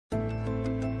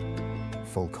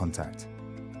Full Contact.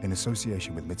 In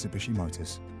association with Mitsubishi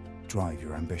Motors, drive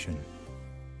your ambition.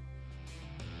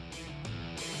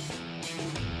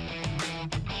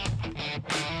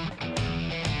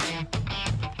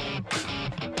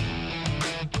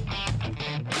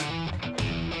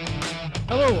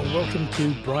 Hello and welcome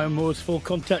to Brian Moore's Full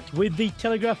Contact with the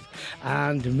Telegraph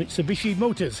and Mitsubishi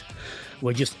Motors.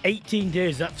 We're just 18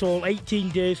 days, that's all, 18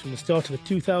 days from the start of the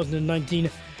 2019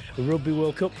 Rugby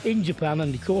World Cup in Japan,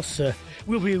 and of course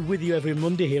we'll be with you every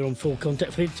Monday here on Full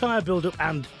Contact for the entire build-up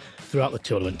and throughout the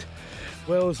tournament.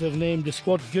 Wales have named a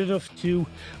squad good enough to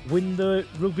win the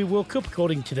Rugby World Cup,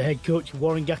 according to the head coach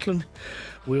Warren Gatland.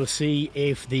 We'll see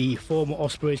if the former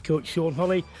Ospreys coach Sean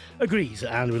Holley agrees,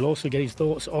 and we'll also get his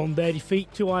thoughts on their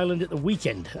defeat to Ireland at the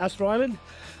weekend. As for Ireland,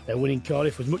 their winning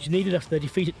Cardiff was much needed after their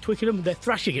defeat at Twickenham. They're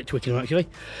thrashing at Twickenham, actually.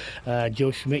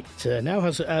 Joe Schmidt now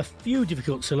has a few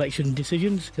difficult selection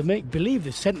decisions to make. Believe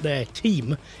they've sent their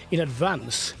team in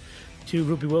advance to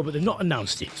Rugby World, but they've not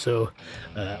announced it. So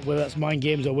whether that's mind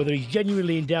games or whether he's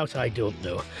genuinely in doubt, I don't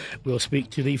know. We'll speak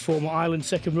to the former Ireland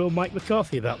second row Mike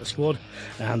McCarthy about the squad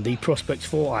and the prospects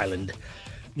for Ireland.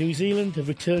 New Zealand have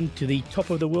returned to the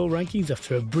top of the world rankings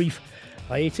after a brief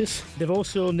hiatus. They've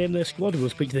also named their squad. We'll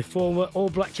speak to the former All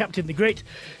Black captain, the great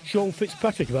Sean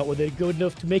Fitzpatrick, about whether they're good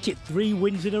enough to make it 3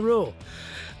 wins in a row.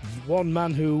 One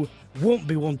man who won't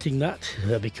be wanting that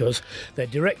because they're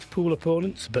direct pool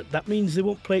opponents, but that means they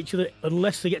won't play each other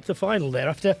unless they get to the final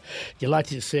thereafter.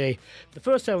 Delighted to say, for the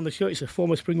first time on the show, it's a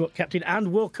former Springbok captain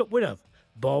and World Cup winner,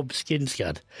 Bob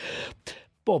Skinstad.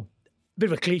 Bob,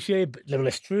 bit of a cliche, but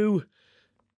nevertheless true.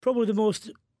 Probably the most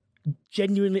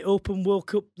genuinely open World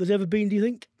Cup there's ever been, do you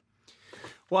think?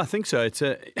 Well, I think so. It's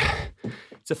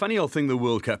a funny old thing, the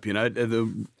World Cup, you know,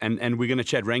 and we're going to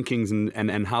chat rankings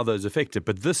and how those affect it.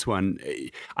 But this one,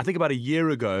 I think about a year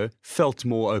ago, felt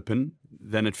more open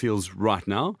than it feels right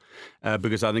now,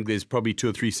 because I think there's probably 2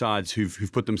 or 3 sides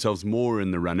who've put themselves more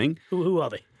in the running. Who are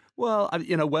they? Well,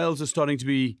 you know, Wales are starting to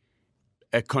be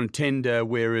a contender,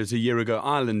 whereas a year ago,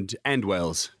 Ireland and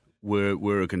Wales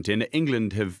were a contender.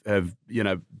 England have you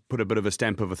know, put a bit of a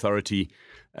stamp of authority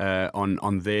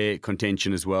on their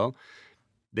contention as well.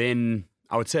 Then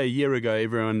I would say a year ago,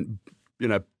 everyone, you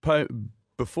know,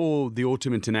 before the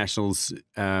autumn internationals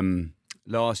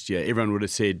last year, everyone would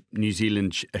have said New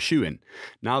Zealand a shoo-in.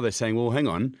 Now they're saying, well, hang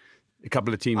on, a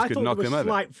couple of teams could knock them over. I thought they were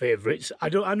slight favourites.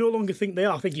 I no longer think they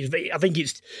are. I think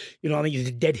it's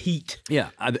a dead heat.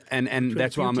 Yeah, and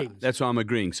that's why I'm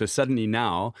agreeing. So suddenly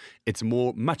now it's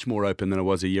much more open than it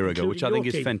was a year ago, which I think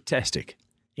is fantastic.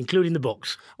 Including the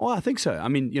Boks. Oh, I think so. I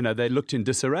mean, you know, they looked in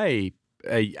disarray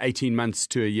 18 months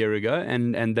to a year ago,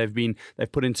 and they've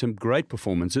put in some great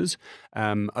performances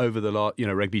over the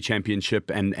Rugby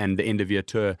Championship and the end of year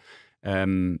tour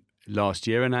last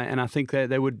year, and I think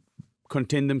they would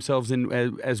contend themselves in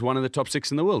as one of the top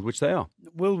 6 in the world, which they are.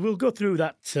 We'll go through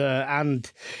that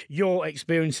and your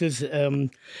experiences a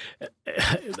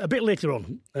bit later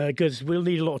on, because we'll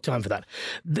need a lot of time for that.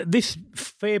 This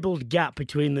fabled gap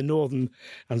between the northern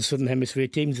and southern hemisphere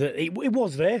teams, it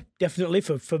was there definitely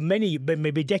for many,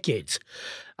 maybe decades.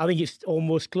 I think it's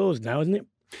almost closed now, isn't it?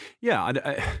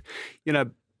 Yeah, you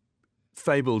know,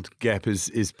 fabled gap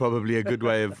is probably a good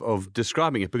way of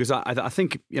describing it, because I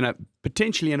think, you know,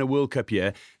 potentially in a World Cup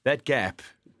year, that gap,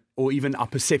 or even our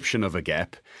perception of a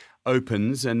gap,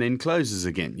 opens and then closes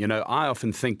again. You know, I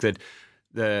often think that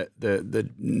the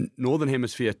Northern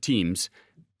Hemisphere teams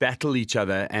battle each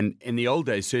other, and in the old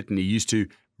days certainly used to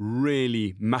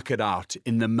really muck it out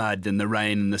in the mud and the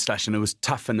rain and the slush, and it was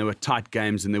tough and there were tight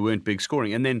games and there weren't big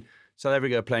scoring. And then South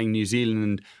Africa playing New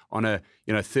Zealand on a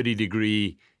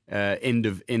 30-degree end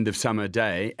of summer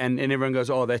day, and everyone goes,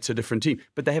 oh, that's a different team.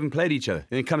 But they haven't played each other.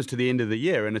 Then it comes to the end of the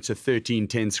year and it's a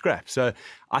 13-10 scrap. So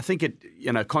I think it,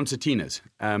 you know, concertinas,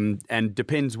 and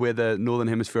depends whether Northern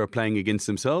Hemisphere are playing against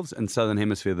themselves and Southern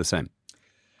Hemisphere the same.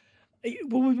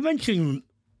 Well, we mentioned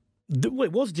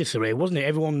it was disarray, wasn't it?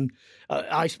 Everyone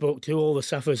I spoke to, all the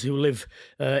Saffers who live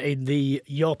in the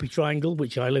Yarpy Triangle,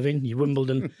 which I live in,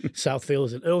 Wimbledon,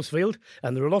 Southfields and Earlsfield,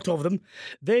 and there are a lot of them,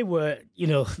 they were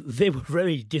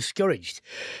very discouraged.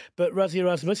 But Rassie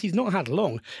Erasmus, he's not had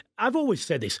long. I've always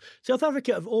said this, South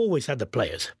Africa have always had the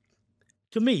players.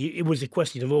 To me, it was a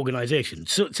question of organisation,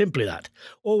 so simply that.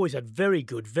 Always had very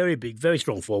good, very big, very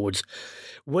strong forwards.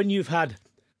 When you've had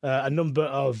a number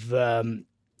of...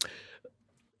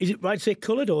 is it right to say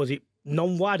coloured, or is it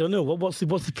non-white? I don't know. What's the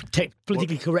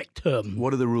politically correct term?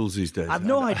 What are the rules these days? I've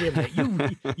no idea,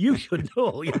 mate. You should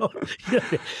know. You know.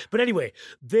 But anyway,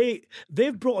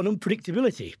 they've brought an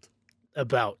unpredictability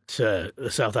about the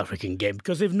South African game,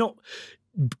 because they've not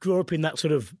grown up in that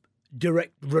sort of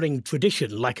direct running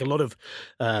tradition like a lot of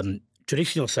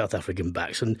traditional South African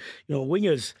backs. And,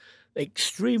 wingers,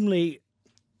 extremely,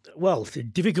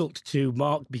 difficult to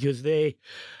mark because they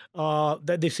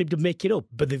seem to make it up,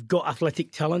 but they've got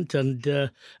athletic talent, and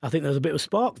I think there's a bit of a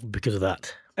spark because of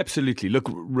that. Absolutely. Look,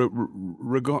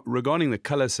 regarding the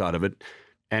colour side of it,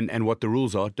 and what the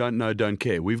rules are, don't know, don't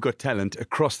care. We've got talent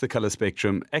across the colour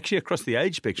spectrum, actually across the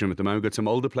age spectrum at the moment. We've got some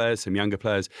older players, some younger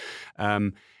players.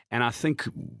 And I think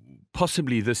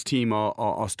possibly this team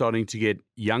are starting to get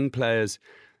young players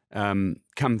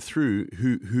come through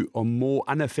who are more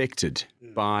unaffected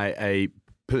by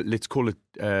let's call it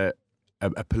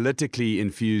a politically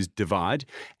infused divide,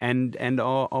 and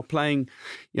are playing,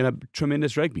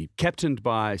 tremendous rugby. Captained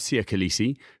by Siya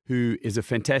Kolisi, who is a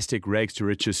fantastic rags to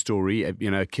riches story.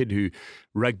 A kid who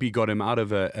rugby got him out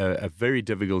of a very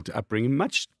difficult upbringing,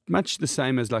 much the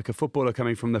same as like a footballer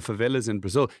coming from the favelas in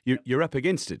Brazil. You're up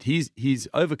against it. He's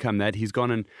overcome that. He's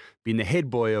gone and been the head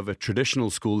boy of a traditional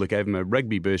school that gave him a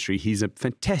rugby bursary. He's a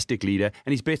fantastic leader,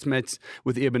 and he's best mates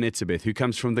with Eben Etzebeth, who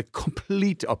comes from the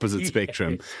complete opposite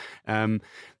spectrum. And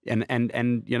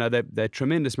they're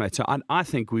tremendous mates. So I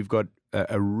think we've got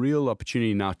a real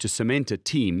opportunity now to cement a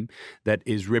team that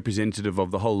is representative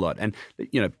of the whole lot. And,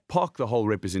 park the whole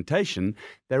representation,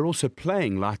 they're also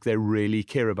playing like they really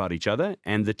care about each other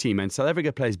and the team. And South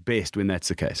Africa plays best when that's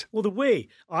the case. Well, the way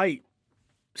I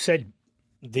said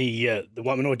the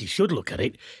white minority should look at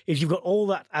it is you've got all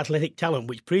that athletic talent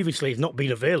which previously has not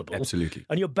been available. Absolutely.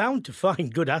 And you're bound to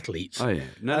find good athletes. Oh, yeah.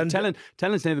 No,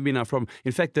 talent's never been our problem.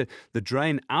 In fact, the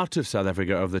drain out of South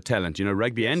Africa of the talent,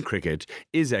 rugby and cricket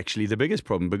is actually the biggest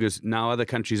problem because now other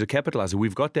countries are capitalising.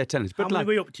 We've got that talent. How many are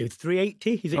we up to?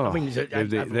 380? Is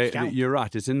it? You're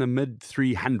right. It's in the mid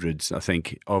 300s, I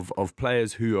think, of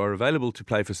players who are available to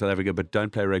play for South Africa but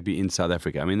don't play rugby in South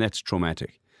Africa. I mean, that's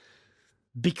traumatic.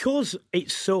 Because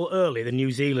it's so early, the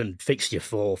New Zealand fixture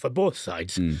for both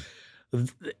sides,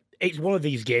 it's one of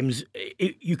these games,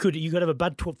 you could have a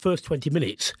bad first 20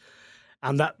 minutes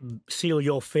and that seal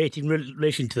your fate in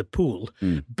relation to the pool.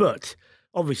 But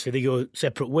obviously they go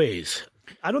separate ways.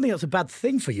 I don't think that's a bad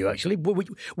thing for you, actually,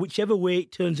 whichever way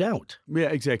it turns out. Yeah,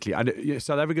 exactly.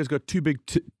 South Africa's got two big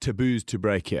taboos to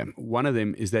break here. One of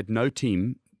them is that no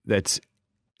team that's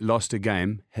lost a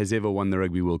game has ever won the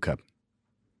Rugby World Cup.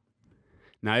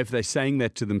 Now, if they're saying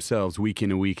that to themselves week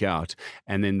in and week out,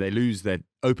 and then they lose that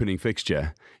opening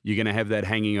fixture, you're going to have that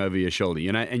hanging over your shoulder,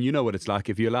 and you know what it's like.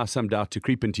 If you allow some doubt to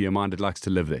creep into your mind, it likes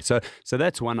to live there. So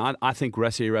that's one. I think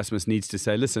Rassie Erasmus needs to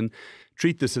say, listen,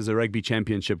 treat this as a rugby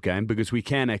championship game because we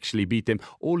can actually beat them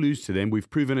or lose to them. We've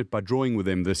proven it by drawing with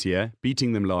them this year,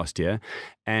 beating them last year,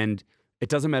 and it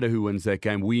doesn't matter who wins that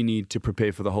game. We need to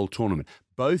prepare for the whole tournament.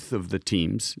 Both of the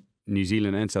teams, New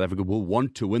Zealand and South Africa, will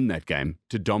want to win that game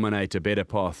to dominate a better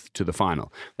path to the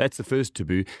final. That's the first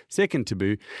taboo. Second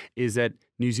taboo is that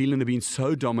New Zealand have been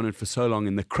so dominant for so long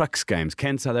in the crux games.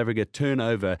 Can South Africa turn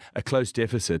over a close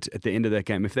deficit at the end of that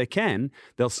game? If they can,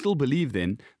 they'll still believe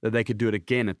then that they could do it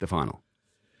again at the final.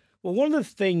 Well, one of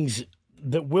the things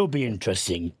that will be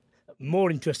interesting,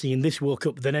 more interesting in this World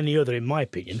Cup than any other, in my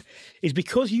opinion, is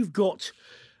because you've got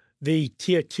the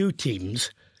Tier 2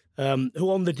 teams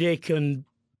who on the day can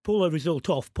pull a result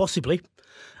off, possibly,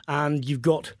 and you've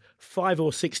got 5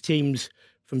 or 6 teams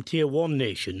from Tier 1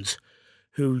 nations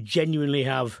who genuinely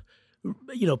have,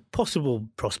 possible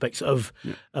prospects of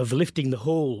lifting the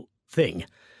whole thing.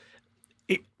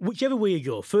 Whichever way you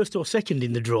go, first or second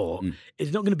in the draw,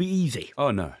 it's not going to be easy. Oh,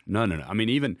 no. I mean,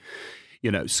 even,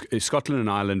 Scotland and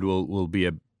Ireland will be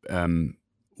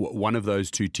one of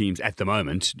those two teams at the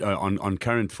moment on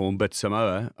current form, but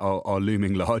Samoa are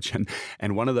looming large,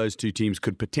 and one of those two teams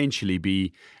could potentially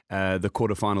be the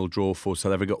quarterfinal draw for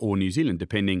South Africa or New Zealand,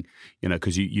 depending,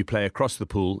 because you play across the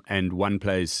pool and one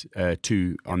plays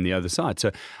 2 on the other side.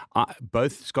 So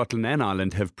both Scotland and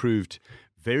Ireland have proved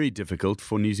very difficult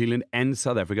for New Zealand and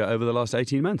South Africa over the last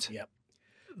 18 months. Yeah.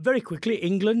 Very quickly,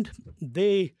 England,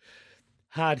 they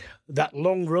had that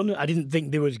long run. I didn't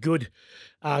think they were as good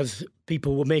as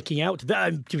people were making out.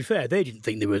 To be fair, they didn't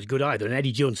think they were as good either, and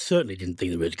Eddie Jones certainly didn't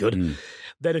think they were as good.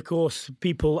 Then, of course,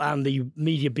 people and the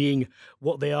media being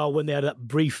what they are, when they had that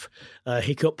brief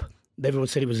hiccup, everyone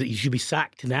said he should be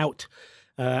sacked and out.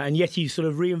 And yet he sort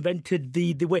of reinvented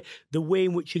the way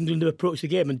in which England have approached the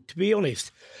game. And to be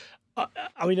honest,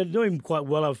 I mean, I know him quite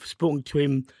well. I've spoken to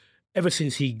him ever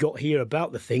since he got here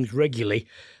about the things regularly.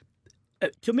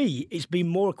 To me, it's been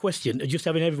more a question of just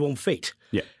having everyone fit.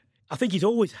 Yeah. I think he's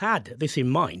always had this in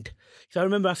mind. So I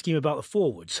remember asking him about the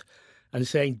forwards and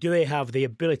saying, do they have the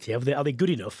ability, are they good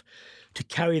enough to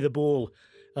carry the ball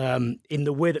in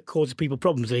the way that causes people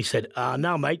problems? And he said,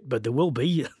 now, mate, but there will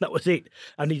be. That was it.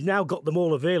 And he's now got them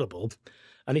all available.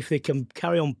 And if they can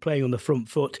carry on playing on the front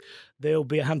foot, they'll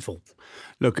be a handful.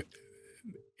 Look,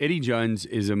 Eddie Jones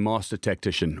is a master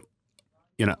tactician,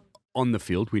 on the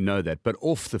field, we know that, but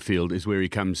off the field is where he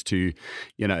comes to,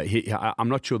 I'm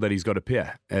not sure that he's got a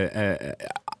peer.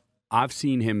 I've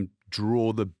seen him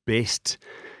draw the best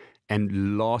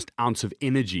and last ounce of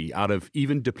energy out of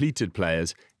even depleted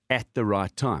players at the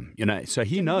right time, so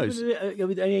he knows.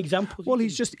 Any examples? Well,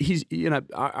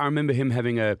 I remember him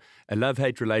having a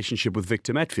love-hate relationship with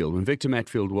Victor Matfield. When Victor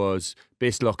Matfield was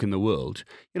best lock in the world,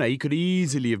 he could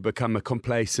easily have become a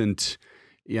complacent,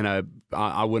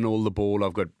 I win all the ball.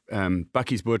 I've got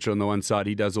Bucky's butcher on the one side.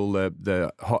 He does all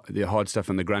the hard stuff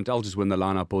on the grunt. I'll just win the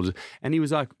line-out balls. And he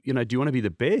was like, do you want to be the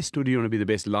best or do you want to be the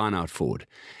best line-out forward?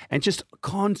 And just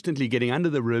constantly getting under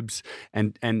the ribs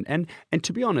and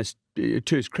to be honest,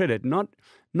 to his credit, not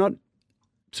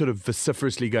sort of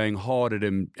vociferously going hard at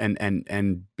him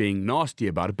and being nasty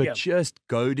about it, but just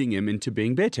goading him into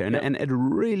being better. And it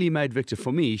really made Victor,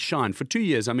 for me, shine. For 2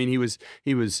 years, I mean, he was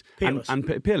peerless,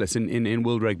 peerless in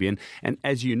World Rugby. And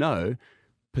as you know,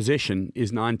 possession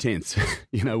is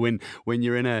 9/10. When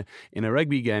you're in a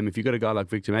rugby game, if you've got a guy like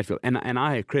Victor Matfield, and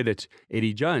I credit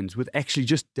Eddie Jones with actually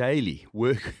just daily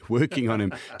working on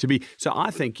him to be. So I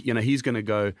think, he's going to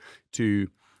go to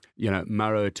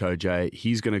Maro Toje,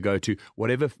 he's going to go to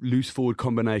whatever loose forward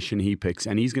combination he picks,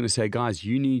 and he's going to say, guys,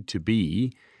 you need to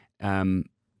be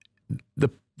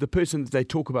the person that they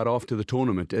talk about after the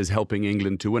tournament as helping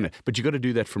England to win it. But you've got to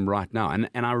do that from right now. And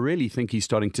I really think he's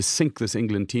starting to sink this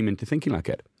England team into thinking like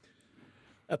that.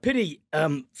 A pity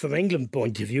from England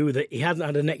point of view that he hadn't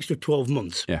had an extra 12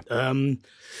 months. Yeah.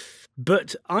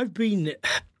 But I've been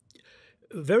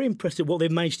very impressed at what they've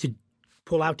managed to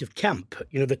pull out of camp.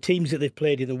 The teams that they've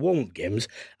played in the warm-up games,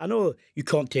 I know you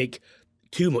can't take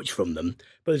too much from them,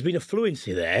 but there's been a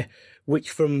fluency there,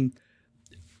 which from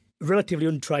relatively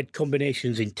untried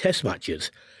combinations in test matches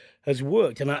has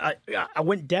worked. And I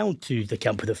went down to the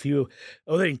camp with a few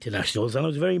other internationals, and I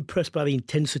was very impressed by the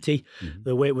intensity,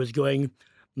 the way it was going.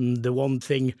 The one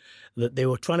thing that they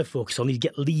were trying to focus on is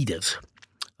get leaders.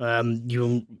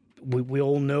 We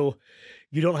all know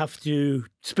you don't have to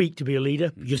speak to be a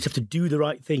leader. You just have to do the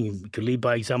right thing. You can lead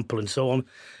by example and so on.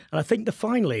 And I think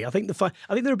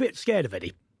they're a bit scared of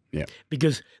Eddie. Yeah.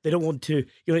 Because they don't want to,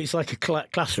 it's like a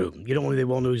classroom. You don't want to be the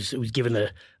one who's given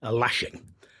a lashing.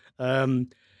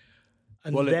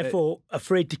 Therefore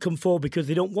afraid to come forward because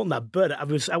they don't want that. But I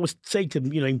was saying to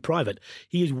him, in private,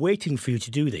 he is waiting for you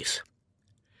to do this.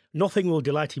 Nothing will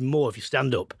delight him more if you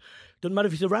stand up. Doesn't matter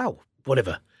if it's a row,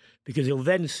 whatever. Because he'll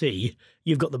then see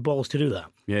you've got the balls to do that.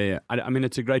 Yeah. I mean,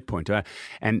 it's a great point.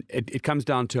 And it comes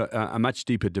down to a much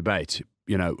deeper debate,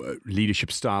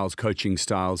 leadership styles, coaching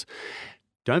styles.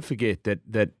 Don't forget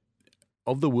that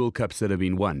of the World Cups that have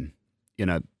been won,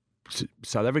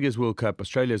 South Africa's World Cup,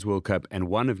 Australia's World Cup, and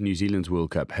one of New Zealand's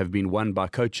World Cup have been won by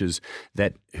coaches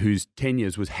whose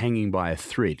tenures was hanging by a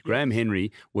thread. Graham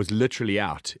Henry was literally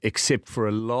out, except for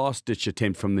a last-ditch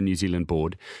attempt from the New Zealand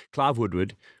board. Clive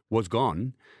Woodward was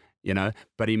gone,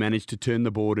 but he managed to turn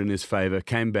the board in his favour,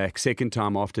 came back second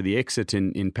time after the exit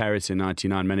in Paris in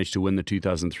 99, managed to win the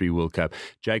 2003 World Cup.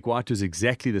 Jake White was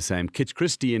exactly the same. Kitch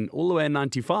Christie, all the way in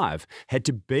 95, had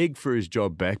to beg for his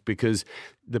job back because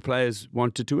the players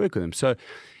wanted to work with him. So,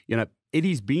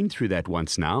 Eddie's been through that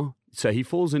once now. So he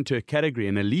falls into a category,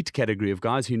 an elite category of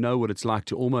guys who know what it's like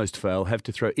to almost fail, have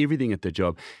to throw everything at the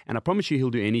job. And I promise you he'll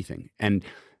do anything. And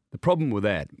the problem with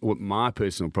that, or my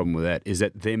personal problem with that, is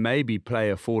that there may be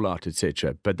player fallout,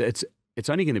 etc., but it's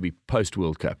only going to be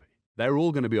post-World Cup. They're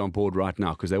all going to be on board right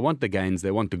now because they want the gains,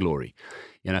 they want the glory.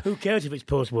 Who cares if it's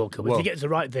post-World Cup? If he gets the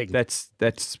right thing.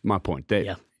 That's my point.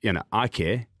 I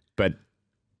care, but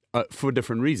for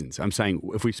different reasons. I'm saying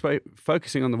if we're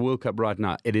focusing on the World Cup right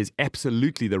now, it is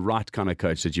absolutely the right kind of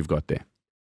coach that you've got there.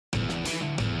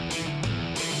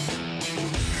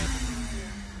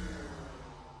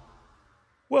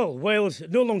 Well, Wales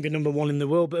no longer number one in the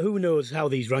world, but who knows how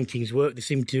these rankings work? They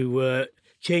seem to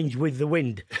change with the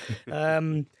wind.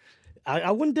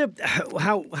 I wonder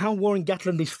how Warren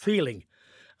Gatland is feeling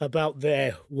about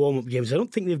their warm-up games. I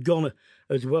don't think they've gone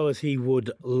as well as he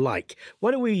would like.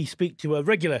 Why don't we speak to a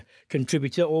regular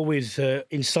contributor, always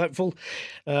insightful,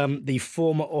 the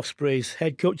former Ospreys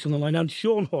head coach on the line, and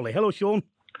Sean Holley. Hello, Sean.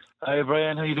 Hi,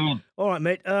 Brian. How you doing? All right,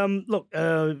 mate. Look,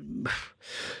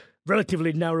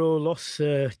 relatively narrow loss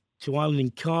to Ireland in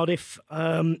Cardiff.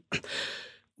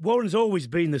 Warren's always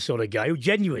been the sort of guy who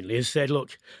genuinely has said,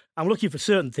 look, I'm looking for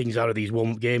certain things out of these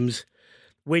warm-up games.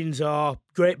 Wins are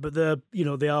great, but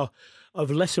they are of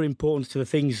lesser importance to the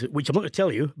things which I'm not going to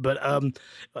tell you, but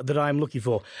that I'm looking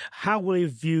for. How will you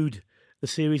have viewed the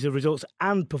series of results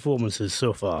and performances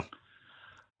so far?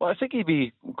 Well, I think he'd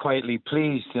be quietly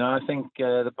pleased. I think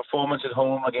the performance at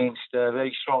home against a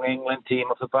very strong England team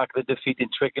off the back of the defeat in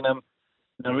Twickenham,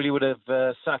 really would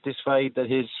have satisfied that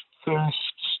his first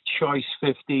choice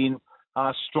 15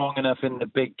 are strong enough in the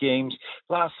big games.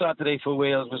 Last Saturday for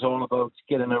Wales was all about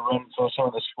getting a run for some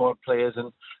of the squad players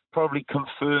and probably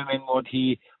confirming what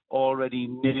he already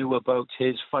knew about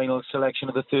his final selection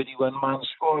of the 31-man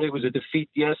squad. It was a defeat,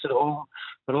 yes, at home,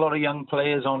 but a lot of young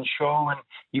players on show, and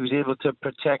he was able to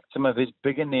protect some of his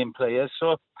bigger name players.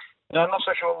 So I'm not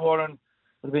so sure Warren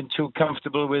would have been too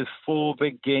comfortable with 4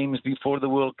 big games before the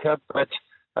World Cup, but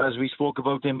as we spoke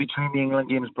about in between the England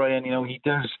games, Brian, he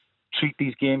does treat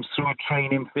these games through a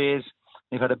training phase.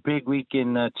 They've had a big week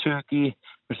in Turkey,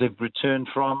 which they've returned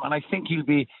from, and I think he'll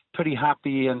be pretty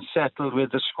happy and settled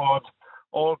with the squad,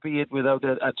 albeit without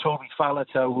a Toby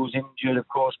Faletau, who's injured, of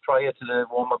course, prior to the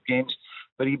warm-up games.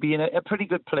 But he'd be in a pretty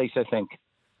good place, I think.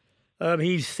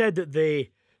 He's said that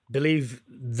they believe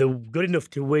they're good enough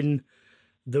to win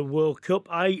the World Cup.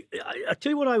 I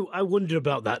tell you what I wonder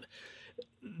about that.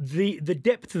 The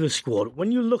depth of the squad.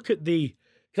 When you look at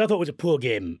because I thought it was a poor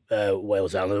game,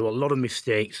 Wales Ireland. There were a lot of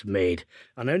mistakes made.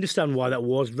 And I understand why that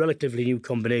was. Relatively new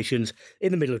combinations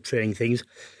in the middle of training things.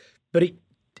 But it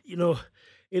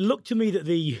looked to me that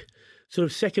the sort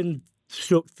of second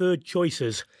stroke third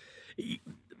choices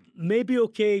may be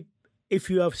okay if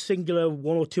you have singular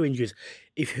 1 or 2 injuries.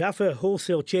 If you have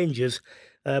wholesale changes,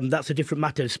 that's a different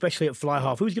matter, especially at fly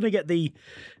half. Who's going to get the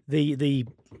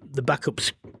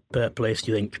backups place,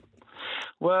 do you think?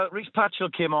 Well, Rhys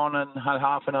Patchell came on and had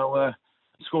half an hour,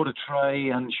 scored a try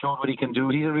and showed what he can do.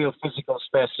 He's a real physical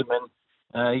specimen.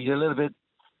 He's a little bit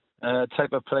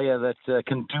type of player that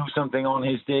can do something on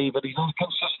his day, but he's not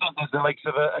consistent as the likes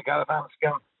of a Gareth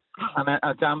Anscombe and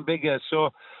a Dan Biggar. So,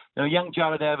 young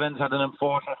Jared Evans had an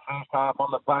unfortunate first half on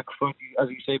the back foot, as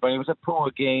you say, but it was a poor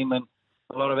game and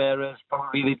a lot of errors.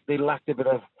 Probably they lacked a bit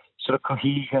of sort of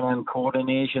cohesion and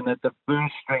coordination that the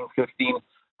first string 15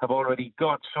 have already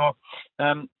got. So,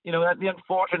 the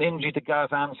unfortunate injury to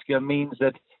Gareth Anscombe means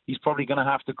that he's probably going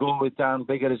to have to go with Dan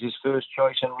Biggar as his first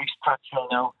choice, and Rhys Patchell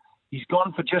now. He's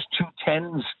gone for just 2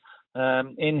 10s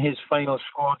in his final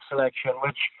squad selection,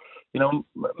 which,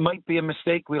 might be a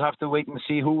mistake. We'll have to wait and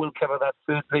see who will cover that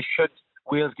third place should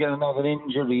Wales get another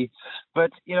injury.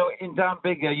 But, in Dan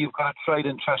Biggar, you've got a tried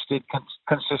and trusted,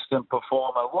 consistent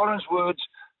performer. Warren's words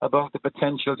about the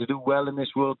potential to do well in this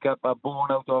World Cup are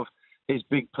born out of his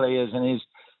big players and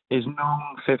his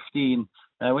known 15.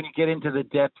 When you get into the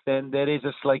depth, then there is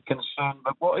a slight concern.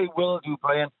 But what it will do,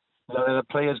 Brian, there are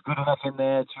players good enough in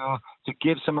there to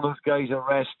give some of those guys a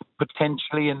rest,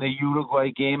 potentially in the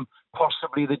Uruguay game,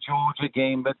 possibly the Georgia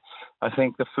game. But I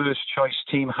think the first choice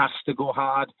team has to go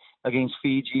hard against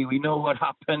Fiji. We know what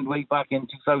happened way back in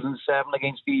 2007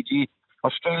 against Fiji.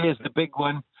 Australia's the big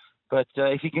one. But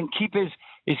if he can keep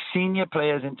his senior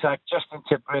players intact, Justin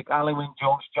Tipuric, Alan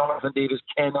Wynne-Jones, Jonathan Davis,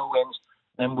 Ken Owens,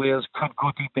 then Wales could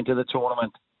go deep into the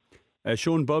tournament.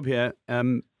 Sean, Bob here.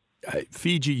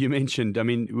 Fiji, you mentioned, I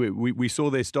mean, we saw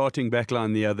their starting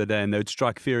backline the other day and they would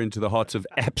strike fear into the hearts of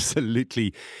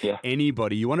absolutely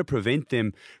anybody. You want to prevent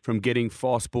them from getting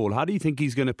fast ball. How do you think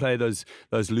he's going to play those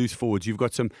loose forwards? You've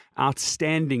got some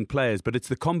outstanding players, but it's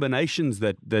the combinations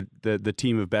that the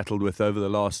team have battled with over the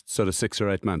last sort of 6 or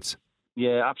 8 months.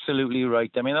 Yeah, absolutely right.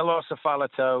 I mean, the loss of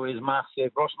Faletau is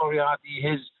massive. Ross Moriarty,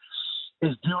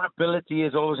 his durability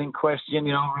is always in question,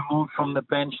 removed from the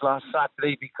bench last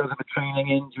Saturday because of a training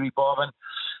injury, Bob.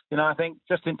 And, I think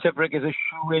Justin Tipuric is a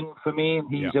shoe-in for me.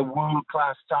 He's a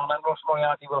world-class talent. Ross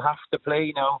Moriarty will have to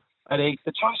play now at 8.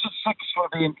 The choice of 6 will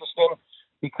be interesting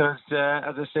because,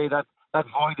 as I say, that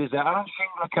void is there. Aaron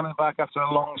Shingler coming back after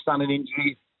a long-standing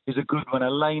injury is a good one. A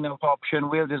line-out option.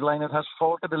 Wales' line-out has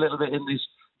faltered a little bit in these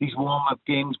warm-up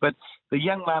games, but the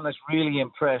young man that's really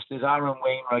impressed is Aaron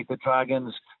Wainwright, the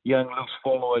Dragons' young loose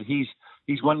forward.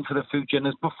 He's one for the future and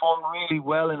has performed really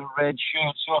well in a red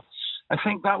shirt. So I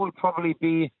think that would probably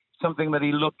be something that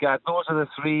he look at. Those are the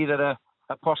 3 that are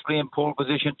possibly in pole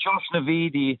position. Josh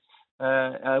Navidi,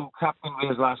 who captained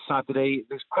Wales last Saturday,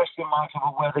 there's question marks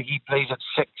over whether he plays at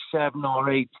 6, 7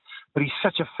 or 8, but he's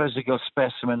such a physical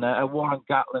specimen, a Warren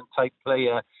Gatland type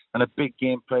player and a big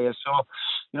game player. So,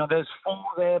 there's 4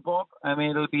 there, Bob. I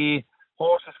mean, it'll be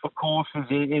horses for courses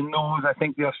in those. I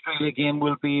think the Australia game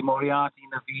will be Moriarty,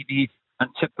 Navidi and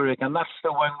Tipuric, and that's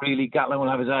the one really Gatland will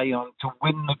have his eye on to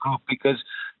win the group because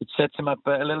it sets him up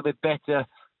a little bit better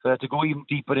to go even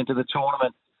deeper into the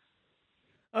tournament.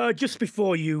 Just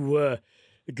before you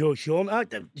go, Sean,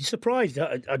 I'm surprised,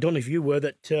 I don't know if you were,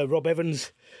 that Rob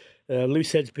Evans,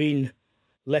 Loosehead's been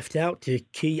left out to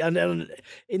key. And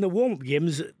in the warm-up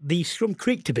games, the scrum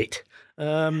creaked a bit.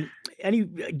 Do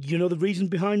you know the reason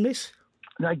behind this?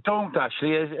 I don't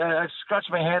actually. I scratch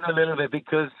my head a little bit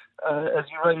because, as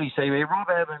you rightly say, Rob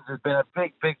Evans has been a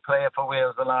big player for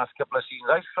Wales the last couple of seasons.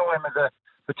 I saw him as a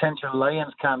potential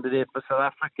Lions candidate for South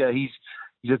Africa. He's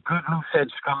a good loose-head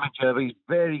scrummager, but he's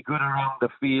very good around the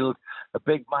field, a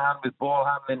big man with ball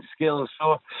handling skills.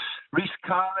 So Rhys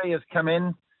Carley has come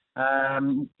in,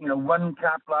 one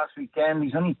cap last weekend.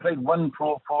 He's only played one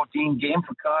Pro 14 game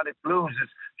for Cardiff Blues. He's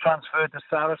transferred to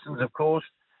Saracens, of course.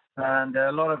 And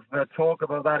a lot of talk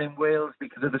about that in Wales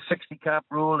because of the 60 cap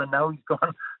rule, and now he's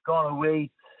gone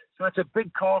away. So it's a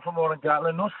big call from Warren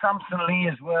Gatland. No Samson Lee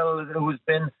as well, who has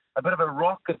been a bit of a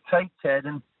rock at tight head.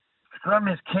 And scrum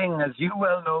is king, as you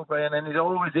well know, Brian, and it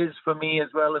always is for me as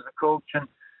well as a coach. And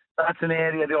that's an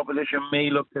area the opposition may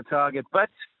look to target. But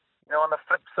on the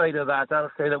flip side of that,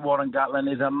 I'll say that Warren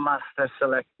Gatland is a master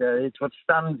selector. It's what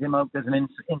stands him out as an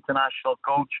international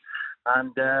coach,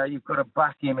 and you've got to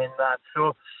back him in that.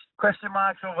 So question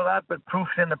marks over that, but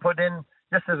proof's in the pudding.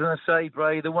 Just as an aside,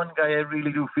 Brian, the one guy I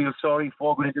really do feel sorry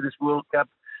for going into this World Cup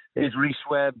is Rhys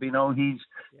Webb.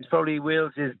 He's probably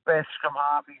Wales' best scrum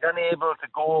half. He's unable to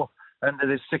go under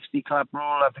this 60 cap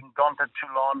rule, having gone for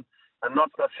too long and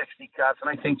not got 60 caps. And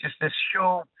I think just this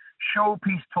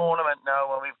showpiece tournament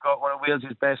now, when we've got one of Wales'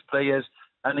 best players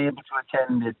unable to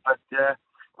attend it. But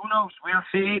who knows? We'll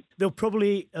see. They'll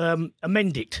probably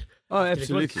amend it. Oh,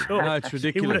 absolutely. No, it's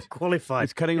ridiculous. He would have qualified.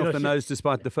 It's cutting off the nose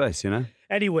despite the face,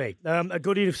 Anyway, a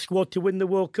good enough squad to win the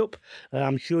World Cup.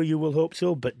 I'm sure you will hope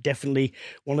so, but definitely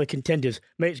one of the contenders.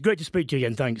 Mate, it's great to speak to you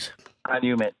again. Thanks. And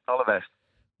you, mate. All the best.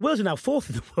 Wales are now fourth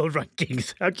in the world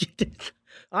rankings.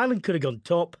 Ireland could have gone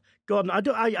top. God, I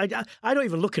don't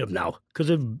even look at them now because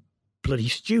they're bloody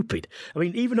stupid. I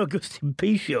mean, even Augustine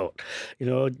Pichot,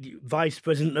 Vice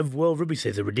President of World Rugby,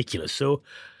 says they're ridiculous. So,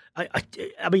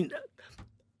 I mean,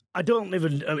 I don't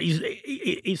even.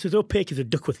 It's as opaque as a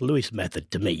Duckworth-Lewis method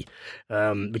to me,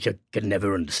 which I can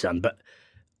never understand. But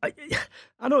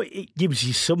I know it gives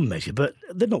you some measure, but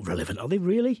they're not relevant, are they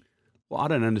really? Well, I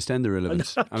don't understand the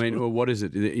relevance. I mean, well, what is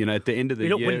it? At the end of the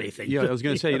year, you don't win anything. Yeah, I was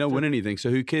going to say you don't win anything. So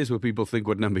who cares what people think?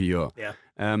 What number you are? Yeah.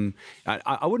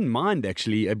 I wouldn't mind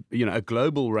actually. A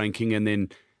global ranking, and then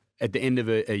at the end of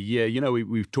a year,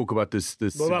 we've talked about this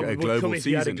global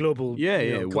season. Had a global,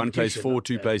 one plays 4,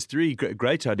 2 plays 3.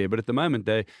 Great idea, but at the moment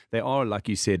they are, like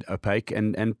you said, opaque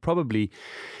and probably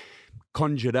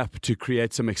conjured up to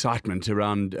create some excitement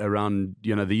around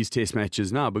these test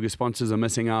matches now, because sponsors are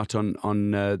missing out on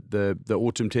the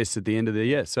autumn tests at the end of the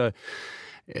year. So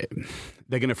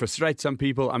they're going to frustrate some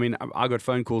people. I mean, I got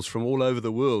phone calls from all over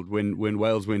the world when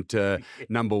Wales went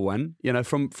number one,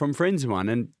 from friends of mine.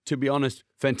 And to be honest,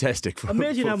 fantastic.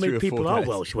 Amazing how many people are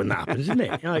Welsh when that happens, isn't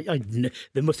it?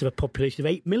 They must have a population of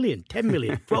 8 million, 10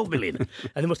 million, 12 million,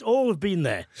 and they must all have been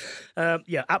there.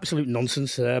 Absolute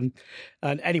nonsense. And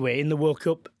anyway, in the World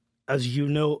Cup, as you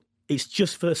know, it's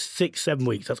just for 6-7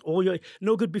 weeks. That's all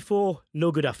no good before,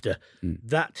 no good after.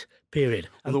 That period.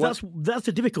 And that's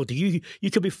the difficulty. You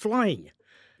could be flying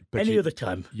any other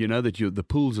time. You know that the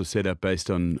pools are set up based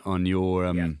on your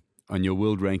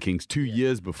world rankings 2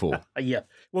 years before. Yeah.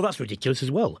 Well, that's ridiculous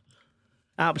as well.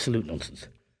 Absolute nonsense.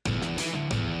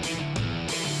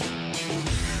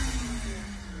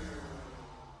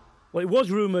 Well, it was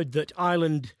rumoured that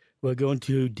Ireland were going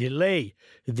to delay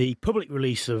the public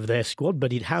release of their squad,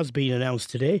 but it has been announced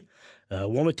today.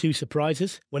 One or two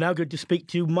surprises. We're now going to speak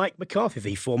to Mike McCarthy,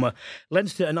 the former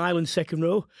Leinster and Ireland second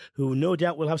row, who no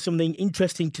doubt will have something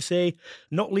interesting to say,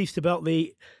 not least about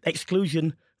the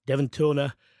exclusion, Devin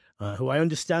Toner, who I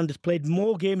understand has played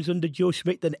more games under Joe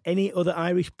Schmidt than any other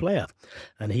Irish player,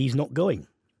 and he's not going.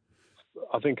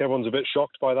 I think everyone's a bit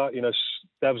shocked by that.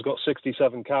 Dev's got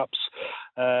 67 caps,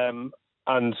 and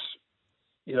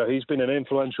he's been an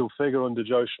influential figure under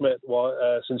Joe Schmidt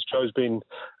since Joe's been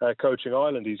coaching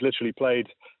Ireland. He's literally played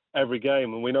every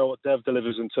game, and we know what Dev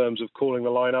delivers in terms of calling the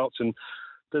line-outs. And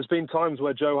there's been times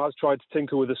where Joe has tried to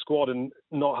tinker with the squad and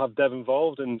not have Dev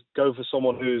involved and go for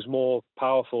someone who's more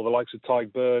powerful, the likes of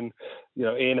Tyke Byrne,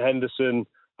 Ian Henderson,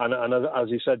 and as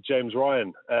you said, James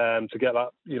Ryan, to get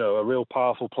that, a real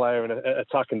powerful player in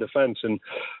attack and defence. And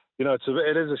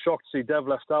it is a shock to see Dev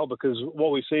left out, because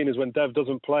what we've seen is when Dev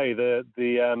doesn't play,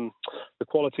 the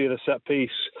quality of the set piece,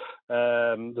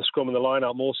 the scrum and the line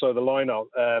out, more so the line out,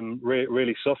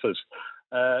 really suffers.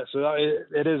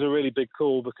 It is a really big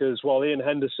call, because while Ian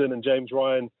Henderson and James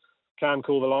Ryan can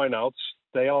call the line outs,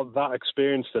 they are that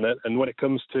experienced in it. And when it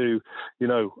comes to,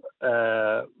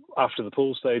 after the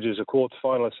pool stages, a quarter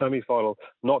final, a semi-final,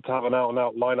 not to have an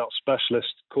out-and-out line-out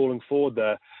specialist calling forward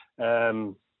there,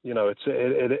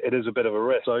 it is a bit of a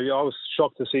risk. So I was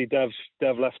shocked to see Dev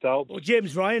left out. Well,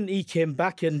 James Ryan, he came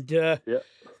back, and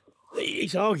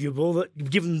it's arguable that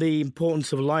given the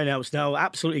importance of lineouts now,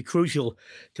 absolutely crucial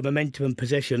to momentum and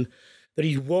possession, that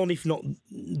he's one, if not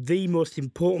the most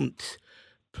important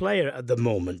player at the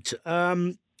moment.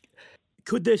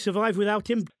 Could they survive without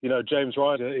him? James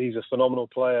Ryan, he's a phenomenal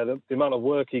player. The amount of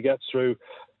work he gets through,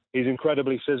 he's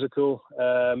incredibly physical,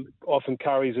 often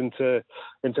carries into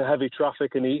heavy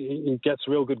traffic, and he gets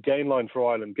a real good gain line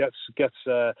for Ireland, gets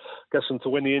them to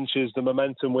win the inches, the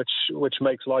momentum, which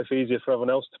makes life easier for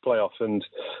everyone else to play off. And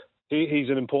he's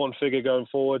an important figure going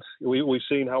forward. We've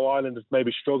seen how Ireland have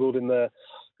maybe struggled in the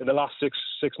last Six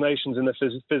Nations in the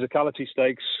physicality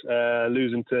stakes,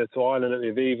 losing to Ireland at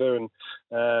the Aviva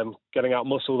and getting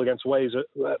out-muscled against Wales at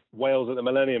the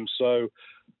Millennium. So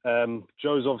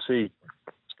Joe's obviously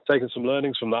taken some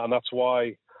learnings from that, and that's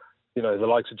why, the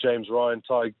likes of James Ryan,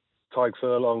 Tyg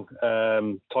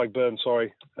Byrne,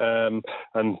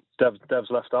 and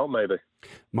Dev's left out maybe.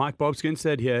 Mike, Bob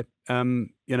Skinstad here.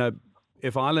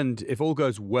 If Ireland, if all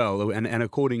goes well and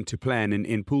according to plan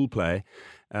in pool play,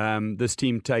 this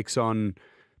team takes on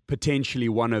potentially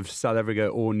one of South Africa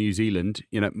or New Zealand,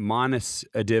 minus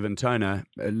a Devin Toner,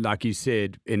 like you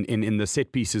said, in the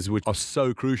set pieces, which are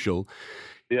so crucial.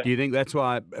 Yeah. Do you think that's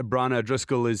why Brian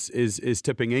O'Driscoll is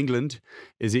tipping England?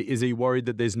 Is he worried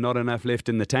that there's not enough left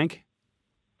in the tank?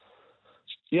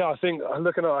 Yeah, I think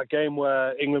looking at that game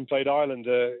where England played Ireland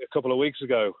a couple of weeks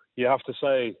ago, you have to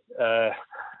say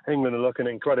England are looking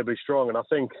incredibly strong. And I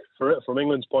think from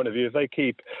England's point of view,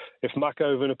 if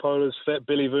Mako Vunipola fit,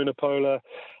 Billy Vunipola,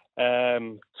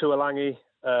 Tuolangi,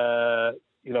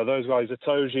 those guys,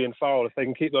 Itoje and Farrell, if they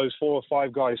can keep those 4 or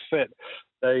 5 guys fit,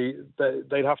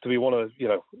 they'd have to be one of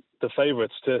the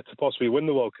favourites to possibly win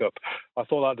the World Cup. I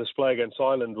thought that display against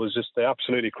Ireland was they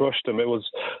absolutely crushed them. It was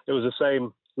the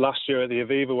same last year at the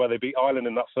Aviva where they beat Ireland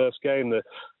in that first game. The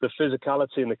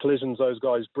physicality and the collisions those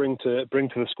guys bring to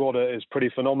the squad is pretty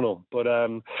phenomenal. But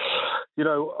Ireland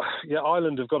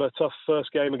have got a tough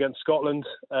first game against Scotland,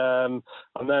 and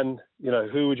then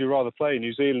who would you rather play,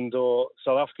 New Zealand or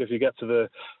South Africa? If you get to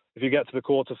the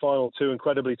quarter final, 2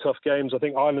 incredibly tough games. I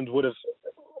think Ireland would have,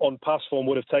 on pass form,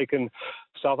 would have taken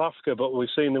South Africa, but we've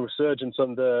seen the resurgence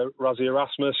under Rassie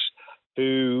Erasmus,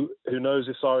 who knows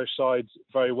this Irish side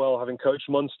very well, having coached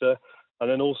Munster. And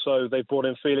then also they've brought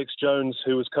in Felix Jones,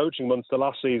 who was coaching Munster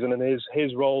last season, and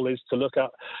his role is to look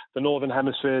at the Northern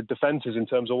Hemisphere defences in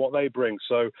terms of what they bring.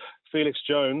 So Felix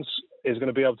Jones is going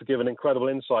to be able to give an incredible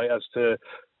insight as to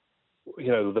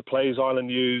the plays Ireland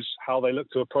use, how they look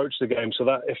to approach the game, so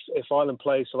that if Ireland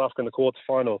plays South Africa in the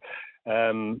quarter-final,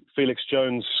 Felix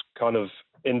Jones' kind of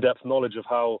in-depth knowledge of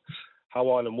how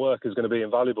Ireland work is going to be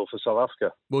invaluable for South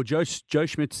Africa. Well, Joe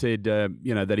Schmidt said,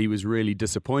 that he was really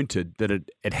disappointed that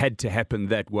it had to happen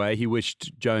that way. He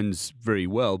wished Jones very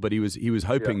well, but he was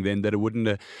hoping then that it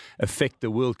wouldn't affect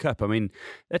the World Cup. I mean,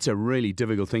 that's a really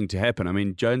difficult thing to happen. I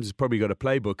mean, Jones has probably got a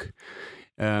playbook.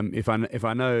 If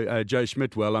I know Joe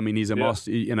Schmidt well, I mean, he's a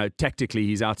master. Tactically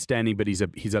he's outstanding, but he's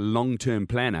a long-term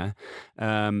planner,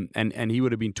 and he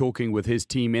would have been talking with his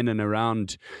team in and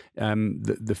around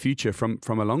the future from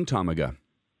a long time ago.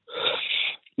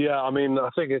 Yeah, I mean, I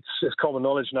think it's common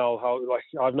knowledge now how,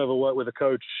 I've never worked with a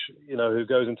coach, who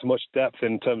goes into much depth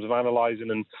in terms of analysing,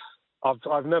 and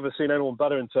I've never seen anyone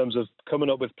better in terms of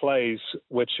coming up with plays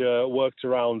which worked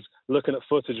around looking at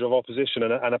footage of opposition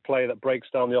and a play that breaks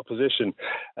down the opposition.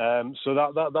 So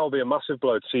that'll be a massive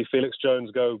blow to see Felix Jones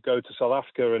go to South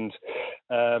Africa,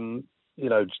 and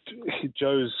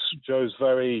Joe's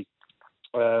very.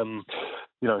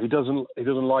 He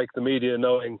doesn't like the media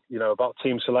knowing about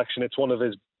team selection. It's one of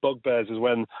his bugbears is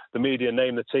when the media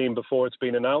name the team before it's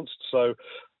been announced. So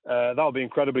that'll be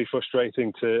incredibly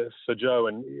frustrating for Joe,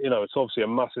 and it's obviously a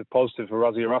massive positive for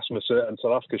Rassie Erasmus and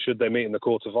South Africa should they meet in the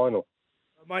quarter final.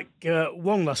 Mike,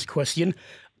 one last question.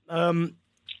 Ireland's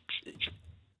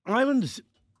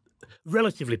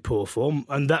relatively poor form,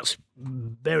 and that's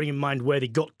bearing in mind where they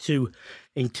got to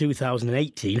in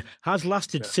 2018, has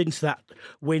lasted since that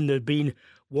win. There've been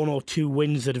 1 or 2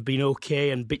 wins that have been okay,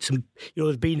 and bits and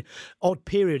there's been odd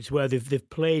periods where they've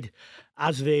played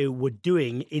as they were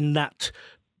doing in that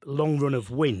long run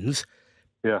of wins.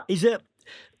 Yeah,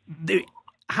 it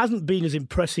hasn't been as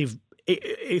impressive,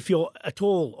 if you're at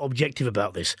all objective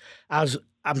about this, as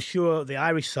I'm sure the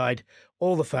Irish side,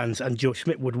 all the fans and Joe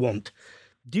Schmidt would want.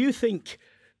 Do you think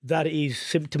that is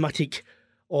symptomatic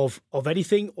of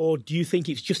anything, or do you think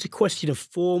it's just a question of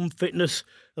form, fitness,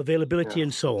 availability,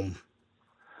 and so on?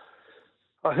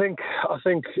 I think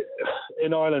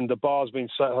in Ireland the bar's been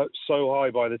set so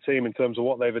high by the team in terms of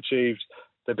what they've achieved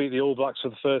They beat the All Blacks for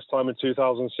the first time in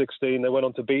 2016. They went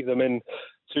on to beat them in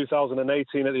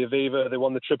 2018 at the Aviva. They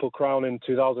won the Triple Crown in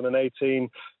 2018.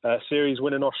 Series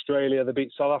win in Australia. They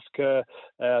beat South Africa,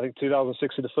 I think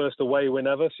 2016, the first away win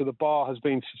ever. So the bar has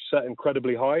been set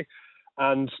incredibly high.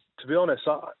 And to be honest,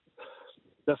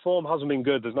 their form hasn't been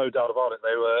good. There's no doubt about it.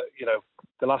 They were,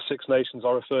 the last Six Nations,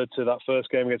 I referred to that first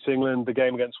game against England, the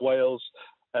game against Wales,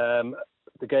 the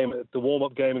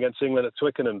warm-up game against England at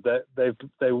Twickenham.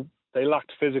 They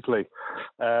lacked physically,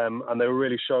 and they were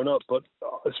really shown up. But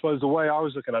I suppose the way I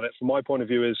was looking at it, from my point of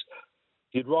view, is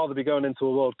you'd rather be going into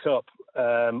a World Cup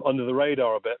under the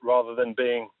radar a bit rather than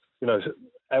being,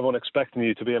 everyone expecting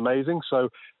you to be amazing. So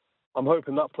I'm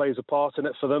hoping that plays a part in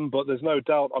it for them. But there's no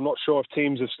doubt, I'm not sure if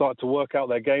teams have started to work out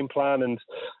their game plan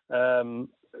and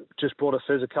just brought a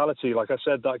physicality. Like I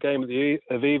said, that game at the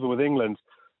Aviva with England,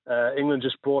 England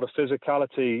just brought a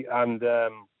physicality and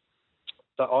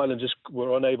that Ireland just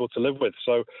were unable to live with.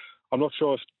 So I'm not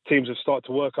sure if teams have started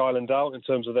to work Ireland out in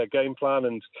terms of their game plan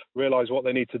and realise what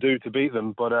they need to do to beat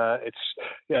them. But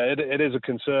it is a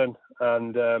concern,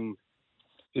 and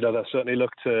they'll certainly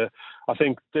look to. I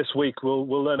think this week we'll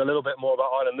learn a little bit more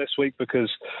about Ireland this week because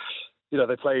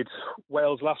they played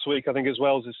Wales last week. I think it's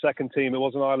Wales' second team. It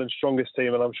wasn't Ireland's strongest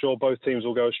team, and I'm sure both teams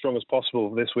will go as strong as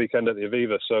possible this weekend at the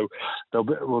Aviva. So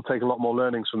we'll take a lot more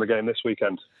learnings from the game this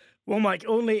weekend. Well, Mike,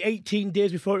 only 18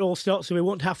 days before it all starts, so we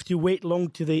won't have to wait long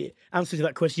to the answer to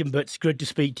that question. But it's good to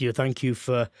speak to you. Thank you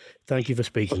for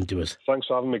speaking to us. Thanks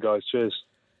for having me, guys. Cheers.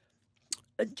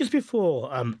 Just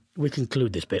before we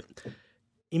conclude this bit,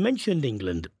 you mentioned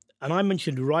England, and I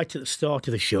mentioned right at the start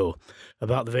of the show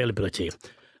about the availability.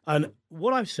 And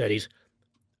what I've said is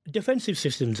defensive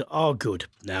systems are good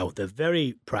now. They're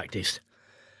very practiced.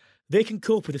 They can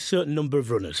cope with a certain number of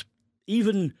runners.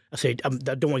 Even, I don't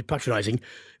want to be patronising,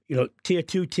 tier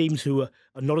 2 teams who are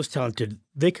not as talented,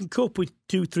 they can cope with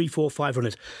 2, 3, 4, 5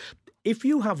 runners. If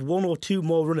you have 1 or 2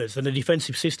 more runners than a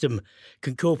defensive system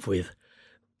can cope with,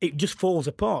 it just falls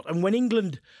apart. And when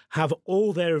England have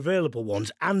all their available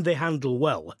ones and they handle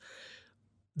well,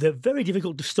 they're very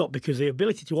difficult to stop because the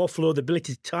ability to offload, the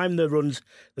ability to time their runs,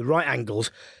 the right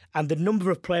angles, and the number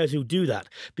of players who do that.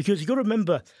 Because you've got to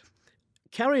remember,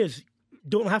 carriers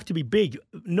don't have to be big.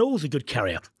 Noel's a good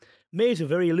carrier. May's a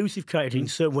very elusive character in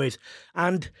certain ways.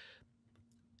 And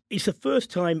it's the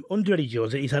first time under Eddie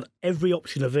Jones that he's had every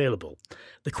option available.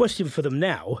 The question for them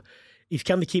now is,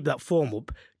 can they keep that form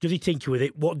up? Does he tinker with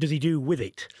it? What does he do with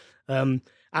it?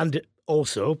 And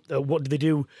also, what do they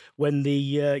do when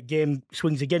the game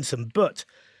swings against them? But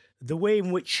the way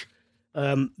in which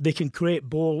they can create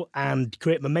ball and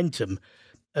create momentum,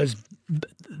 as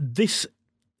this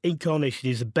incarnation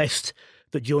is the best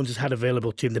that Jones has had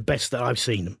available to him, the best that I've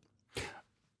seen him.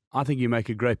 I think you make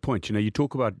a great point. You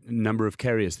talk about number of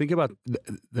carriers. Think about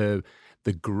the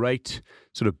great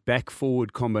sort of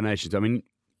back-forward combinations. I mean,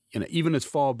 even as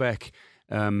far back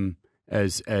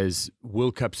as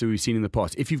World Cups that we've seen in the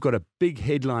past, if you've got a big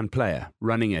headline player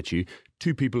running at you,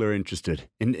 2 people are interested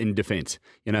in defence.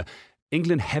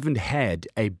 England haven't had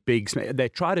a big... They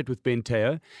tried it with Ben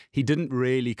Teo. He didn't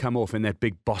really come off in that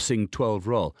big bossing 12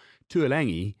 role.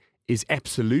 Tuolangi is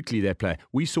absolutely that player.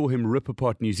 We saw him rip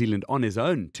apart New Zealand on his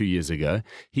own 2 years ago.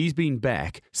 He's been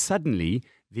back. Suddenly,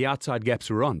 the outside gaps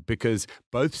were on because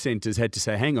both centres had to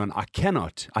say, hang on, I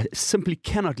simply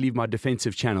cannot leave my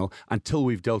defensive channel until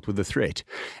we've dealt with the threat.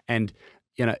 And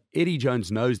Eddie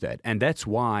Jones knows that, and that's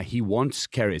why he wants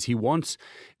carriers. He wants,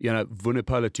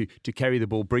 Vunipola to carry the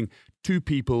ball, bring 2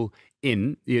 people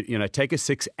in, take a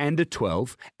 6 and a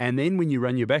 12, and then when you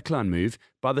run your backline move,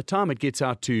 by the time it gets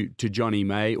out to Johnny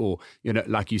May or,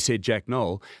 like you said, Jack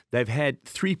Noel, they've had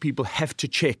 3 people have to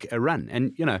check a run.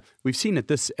 And, we've seen at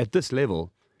this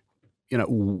level,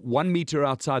 1 metre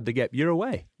outside the gap, you're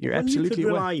away. You're absolutely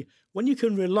away. When you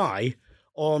can rely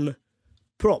on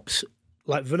props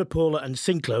like Vunipola and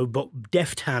Sinclair, but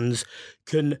deft hands,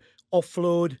 can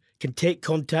offload, can take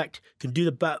contact, can do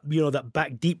the back, that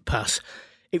back deep pass.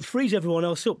 It frees everyone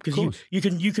else up because you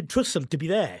can trust them to be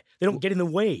there. They don't get in the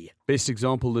way. Best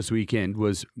example this weekend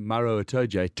was Maro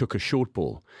Itoje took a short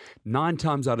ball. 9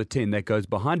 times out of 10, that goes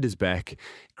behind his back,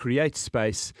 creates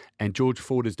space, and George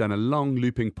Ford has done a long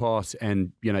looping pass,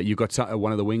 and you've got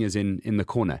one of the wingers in the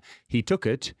corner. He took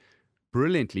it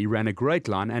brilliantly, ran a great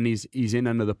line, and he's in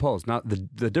under the poles. Now,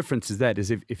 the difference is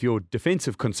if your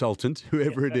defensive consultant,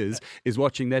 whoever it is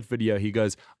watching that video, he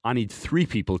goes, I need 3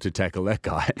 people to tackle that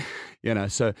guy.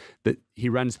 So that he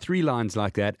runs 3 lines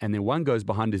like that, and then 1 goes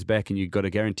behind his back, and you've got a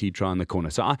guaranteed try in the corner.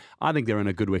 So I think they're in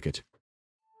a good wicket.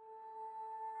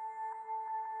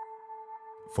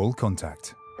 Full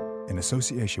Contact, in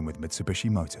association with Mitsubishi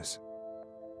Motors.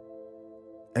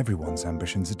 Everyone's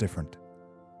ambitions are different.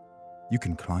 You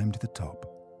can climb to the top,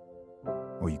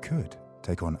 or you could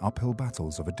take on uphill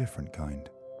battles of a different kind.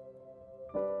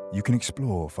 You can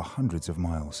explore for hundreds of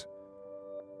miles,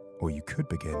 or you could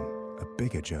begin a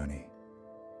bigger journey.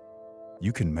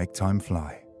 You can make time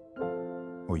fly,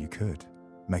 or you could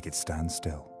make it stand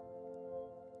still.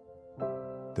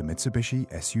 The Mitsubishi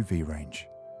SUV range.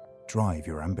 Drive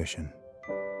your ambition.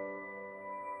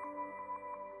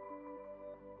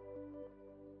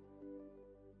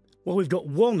 Well, we've got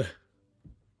one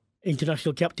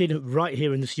international captain right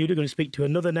here in the studio. Going to speak to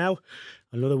another now,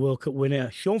 another World Cup winner,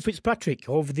 Sean Fitzpatrick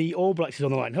of the All Blacks is on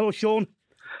the line. Hello, Sean.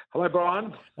 Hello,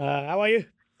 Brian. How are you?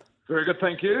 Very good,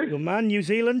 thank you. Your man, New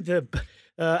Zealand,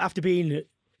 after being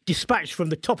dispatched from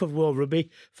the top of World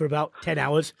Rugby for about 10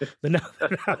 hours, they're now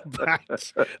back.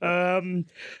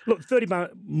 Look,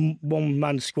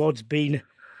 31-man squad's been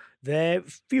there.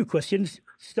 Few questions.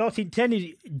 Starting 10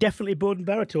 is definitely Borden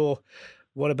Barrett, or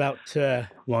what about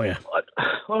Wire?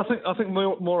 Well, I think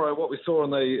more what we saw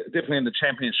definitely in the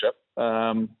championship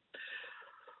was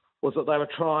that they were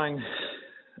trying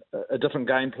a different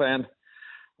game plan,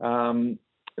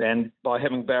 and by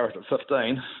having Barrett at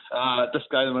 15, just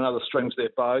gave them another string to their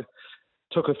bow.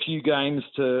 Took a few games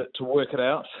to work it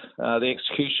out. The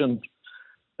execution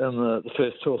in the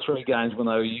first 2 or 3 games when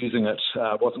they were using it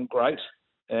wasn't great,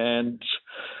 and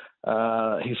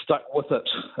he stuck with it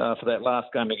for that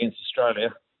last game against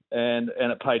Australia, and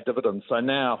it paid dividends. So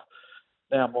now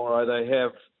Moro, they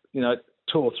have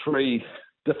 2 or 3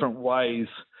 different ways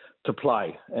to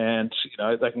play, and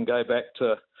they can go back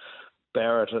to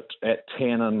Barrett at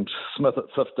 10 and Smith at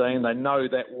 15. They know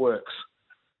that works,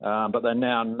 but they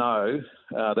now know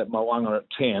that Mo'unga at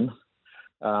 10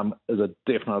 is a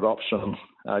definite option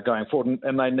going forward,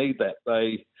 and they need that.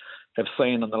 They have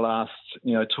seen in the last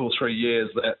 2 or 3 years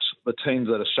that the teams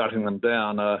that are shutting them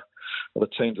down are the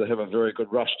teams that have a very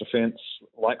good rush defence,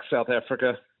 like South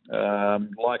Africa,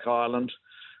 like Ireland,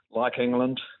 like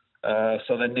England.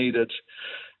 So they needed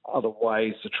other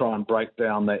ways to try and break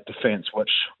down that defence,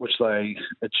 which they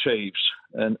achieved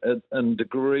in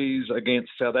degrees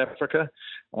against South Africa,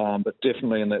 but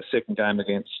definitely in that second game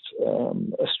against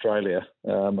Australia,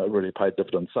 it really paid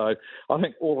dividends. So I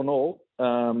think all in all,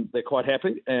 they're quite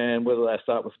happy, and whether they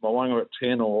start with Mo'unga at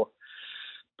 10 or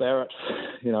Barrett,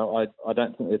 I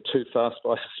don't think they're too fast.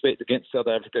 I suspect against South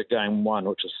Africa game 1,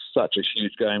 which is such a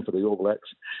huge game for the All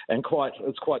Blacks, and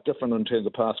it's quite different in terms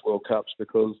of past World Cups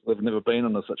because they've never been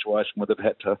in a situation where they've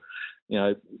had to,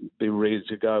 be ready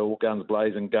to go all guns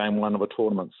blazing game 1 of a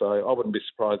tournament. So I wouldn't be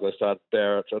surprised they start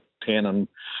Barrett at 10 and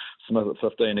Smith at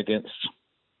 15 against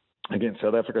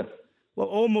South Africa. Well,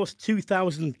 almost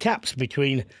 2,000 caps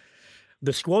between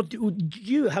the squad. Do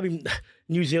you, having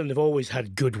New Zealand have always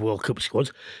had good World Cup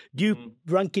squads, do you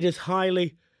rank it as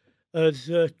highly as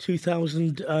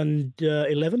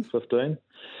 2011? 15.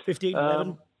 15,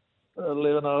 11?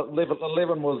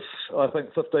 11 was, I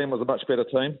think 15 was a much better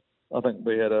team. I think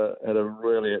we had a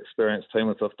really experienced team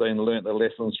with 15, learnt the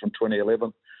lessons from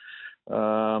 2011.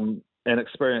 And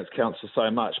experience counts for so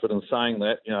much, but in saying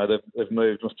that, they've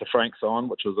moved Mr. Franks on,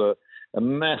 which was a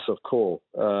massive call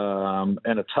and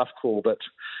a tough call. But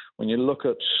when you look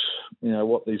at,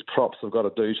 what these props have got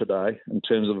to do today in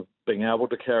terms of being able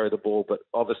to carry the ball, but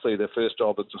obviously their first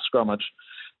job is to scrummage.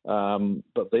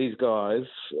 But these guys,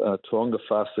 Tuonga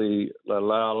Fasi,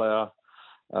 Laulau,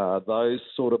 those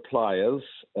sort of players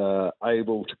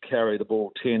able to carry the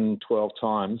ball 10, 12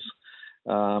 times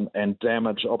and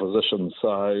damage opposition.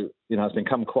 So, it's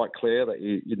become quite clear that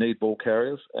you need ball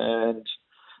carriers. And,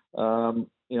 I'm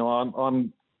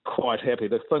quite happy.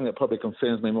 The thing that probably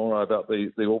concerns me more about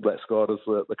the All Black squad is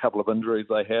the couple of injuries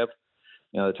they have.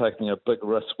 They're taking a big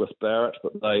risk with Barrett,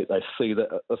 but they see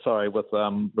that, with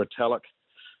Retallick.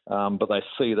 But they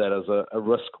see that as a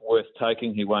risk worth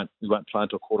taking. He won't play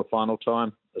until quarter-final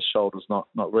time. His shoulder's not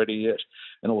ready yet.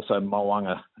 And also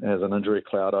Mo'unga has an injury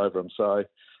cloud over him. So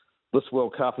this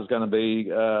World Cup is going to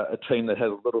be a team that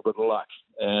has a little bit of luck,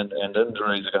 and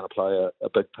injuries are going to play a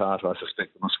big part, I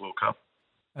suspect, in this World Cup.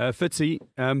 Fitzy,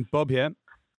 Bob here.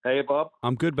 Hey, Bob.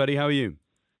 I'm good, buddy. How are you?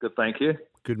 Good, thank you.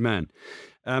 Good man.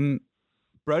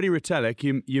 Brodie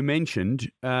Retallick, you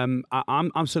mentioned.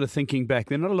 I'm sort of thinking back.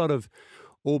 There are not a lot of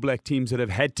All Black teams that have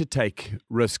had to take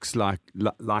risks like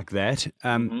that.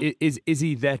 Is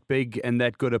he that big and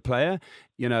that good a player?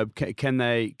 Can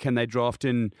they draft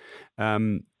in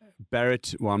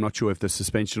Barrett? Well, I'm not sure if the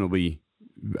suspension will be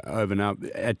over now.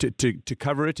 To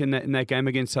cover it in that game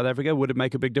against South Africa, would it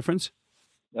make a big difference?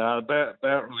 Barrett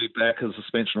will be back. His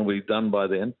suspension will be done by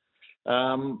then.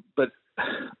 But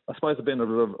I suppose the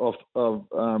benefit of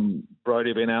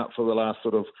Brodie being out for the last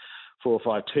sort of 4 or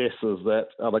 5 tests is that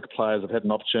other players have had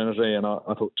an opportunity, and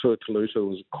I thought Tua Kaluta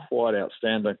was quite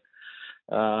outstanding.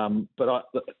 But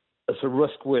it's a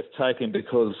risk worth taking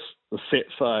because the set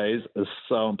phase is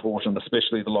so important,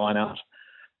 especially the line out,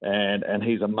 and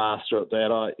he's a master at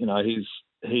that.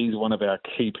 He's one of our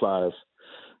key players,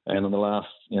 and in the last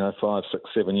 5,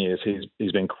 6, 7 years,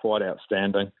 he's been quite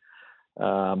outstanding.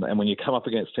 And when you come up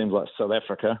against teams like South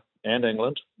Africa and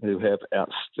England, who have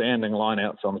outstanding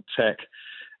lineouts on attack,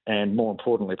 and more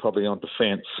importantly, probably on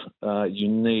defence, you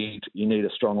need a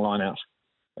strong lineout.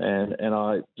 And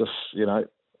I just,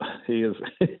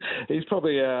 he's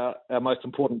probably our most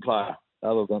important player,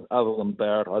 other than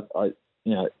Barrett.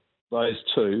 Those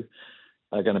two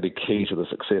are going to be key to the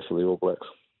success of the All Blacks.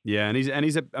 Yeah, and he's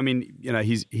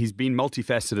been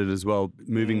multifaceted as well,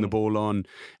 moving the ball on,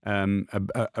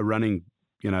 a running,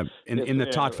 in the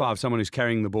tight five, someone who's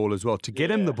carrying the ball as well. To get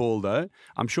him the ball, though,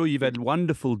 I'm sure you've had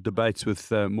wonderful debates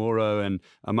with Moro and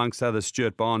amongst others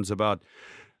Stuart Barnes about,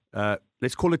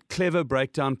 let's call it clever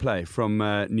breakdown play from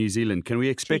New Zealand. Can we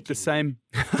expect the same?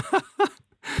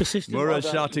 Moro's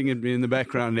shouting at me in the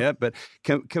background there, but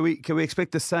can we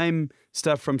expect the same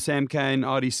stuff from Sam Cane,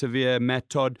 Ardie Severe, Matt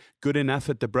Todd, good enough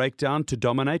at the breakdown to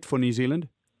dominate for New Zealand?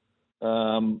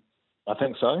 I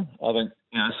think so. I think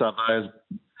Savo is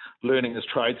learning his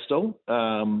trade still,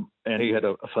 and he had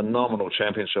a phenomenal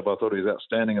championship. I thought he was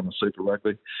outstanding in the Super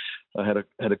Rugby. I had a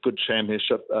good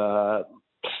championship.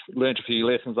 Learned a few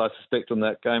lessons, I suspect, in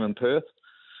that game in Perth,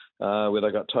 where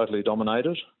they got totally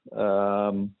dominated.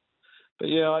 But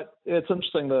yeah, it's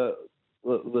interesting the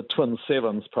twin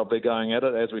sevens probably going at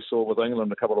it, as we saw with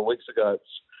England a couple of weeks ago.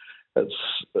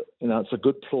 It's a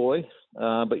good ploy,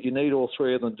 but you need all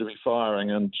three of them to be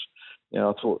firing. And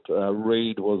I thought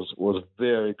Reid was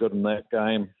very good in that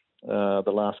game,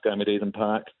 the last game at Eden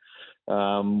Park,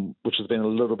 which has been a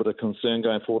little bit of concern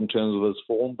going forward in terms of his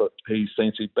form, but he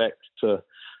seems to be back to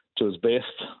his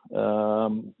best.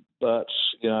 But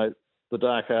the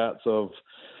dark arts of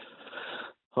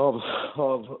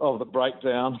the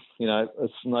breakdown,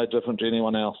 it's no different to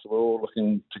anyone else. We're all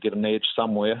looking to get an edge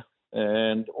somewhere,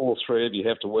 and all three of you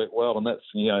have to work well. And that's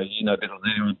better than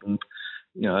anyone.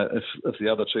 If the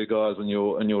other two guys in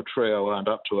your trio aren't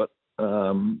up to it,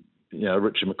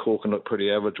 Richie McCaw can look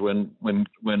pretty average when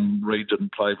Reid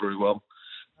didn't play very well.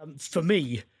 For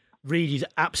me, Reid is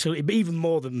absolutely even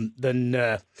more than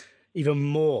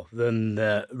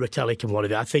Retallick and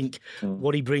whatever. I think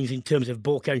what he brings in terms of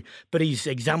ball carrying, but his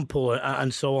example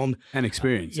and so on, and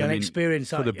experience, experience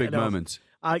for the big moments.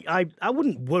 I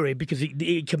wouldn't worry because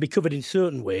it can be covered in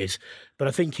certain ways, but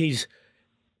I think his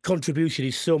contribution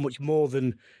is so much more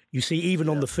than you see even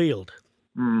on the field.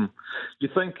 You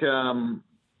think,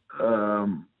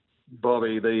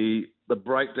 Bobby, the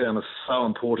breakdown is so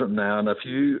important now, and if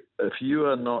you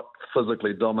are not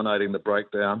physically dominating the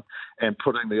breakdown and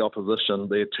putting the opposition,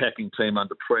 the attacking team,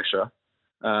 under pressure,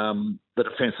 the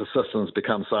defensive systems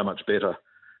become so much better.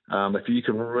 If you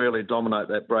can really dominate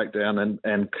that breakdown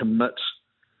and commit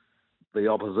the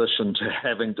opposition to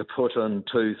having to put in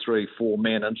 2, 3, 4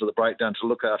 men into the breakdown to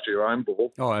look after your own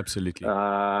ball. Oh, absolutely.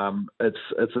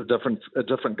 It's a different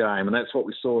game, and that's what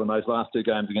we saw in those last two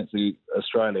games against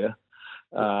Australia.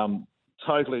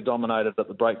 Totally dominated at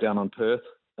the breakdown on Perth.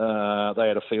 They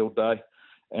had a field day,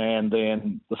 and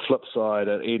then the flip side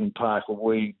at Eden Park, where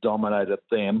we dominated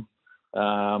them.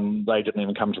 They didn't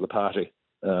even come to the party,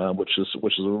 which is a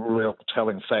real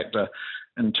telling factor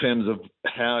in terms of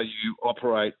how you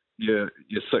operate your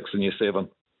 6 and your 7.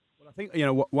 Well, I think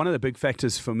one of the big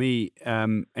factors for me,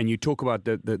 and you talk about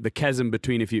the chasm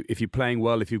between if you're playing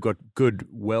well, if you've got good,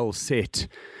 well set,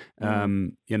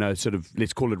 sort of,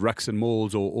 let's call it rucks and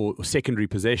mauls or secondary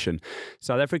possession.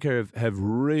 South Africa have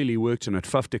really worked on it.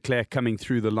 Faf de Klerk coming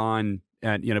through the line,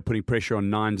 and putting pressure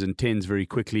on 9s and 10s very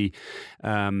quickly.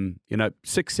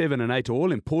 6, 7, and 8 are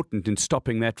all important in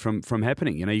stopping that from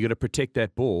happening. You got to protect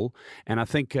that ball. And I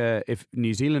think if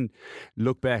New Zealand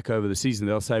look back over the season,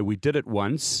 they'll say we did it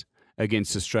once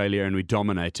against Australia and we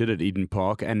dominated at Eden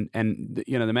Park. And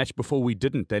the match before we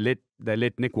didn't. They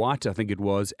let Nick White, I think it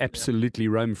was, absolutely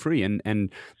roam free.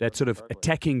 And that sort of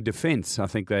attacking defence, I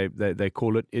think they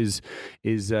call it, is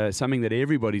something that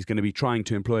everybody's going to be trying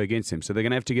to employ against them. So they're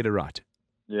going to have to get it right.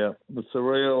 Yeah, it's a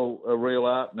real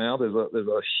art now. There's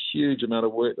a huge amount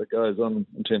of work that goes on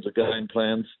in terms of game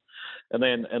plans, and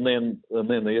then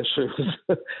the issue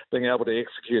is being able to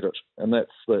execute it, and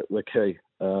that's the key.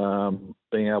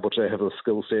 Being able to have the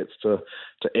skill sets to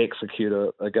execute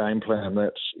a game plan.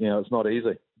 That's it's not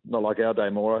easy. Not like our day,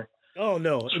 Moro. Oh,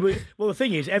 no. Well, the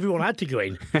thing is, everyone had to go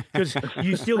in because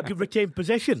you still could retain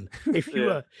possession if you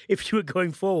were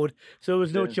going forward. So there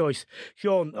was no choice.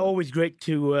 Sean, always great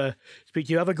to speak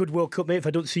to you. Have a good World Cup, mate, if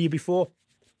I don't see you before.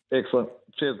 Excellent.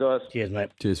 Cheers, guys. Cheers, mate.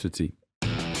 Cheers, Fitzy.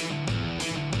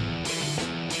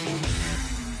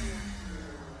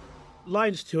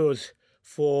 Lions tours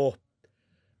for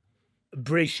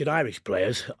British and Irish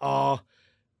players are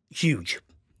huge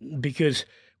because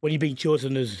when you're being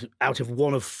chosen as out of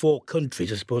one of 4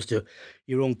 countries as opposed to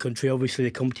your own country, obviously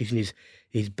the competition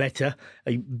is better.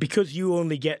 Because you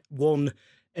only get one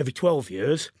every 12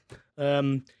 years,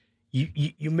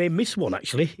 you may miss one,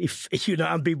 actually, if you know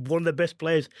and be one of the best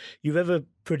players you've ever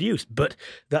produced. But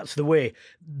that's the way.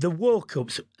 The World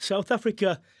Cups, South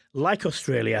Africa, like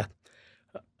Australia,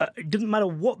 it doesn't matter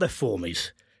what their form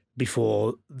is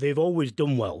before, they've always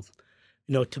done well.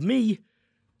 You know, to me,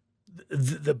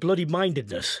 the bloody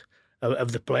mindedness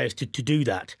of the players to do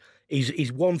that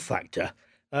is one factor.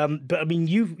 But I mean,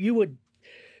 you were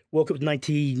World Cup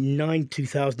 99,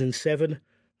 2007.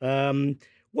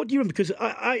 What do you remember? Because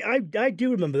I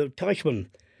do remember that Teichmann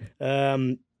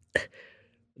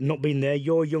not being there.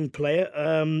 You're a young player.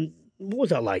 What was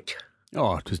that like?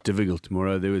 Oh, it was difficult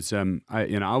tomorrow. There was,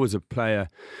 I was a player,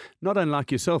 not unlike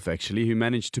yourself actually, who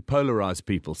managed to polarize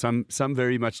people. Some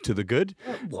very much to the good.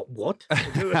 What?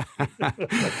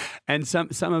 And some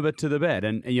a bit to the bad.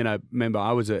 And remember,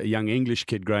 I was a young English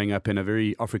kid growing up in a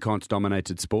very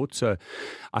Afrikaans-dominated sport. So,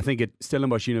 I think at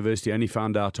Stellenbosch University, I only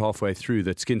found out halfway through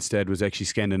that Skinstad was actually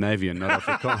Scandinavian, not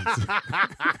Afrikaans.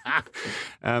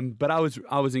 But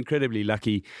I was incredibly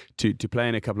lucky to play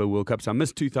in a couple of World Cups. I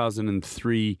missed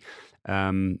 2003.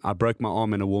 I broke my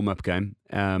arm in a warm-up game,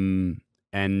 and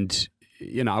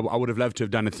I would have loved to have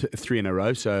done 3 in a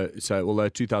row. So although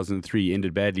 2003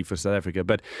 ended badly for South Africa,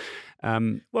 but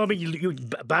well, I mean, you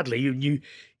badly.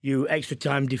 You extra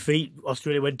time defeat.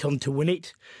 Australia went on to win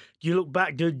it. Do you look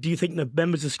back? Do you think the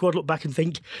members of the squad look back and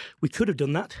think we could have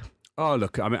done that? Oh,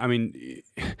 look, I mean.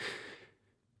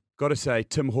 Got to say,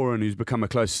 Tim Horan, who's become a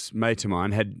close mate of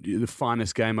mine, had the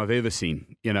finest game I've ever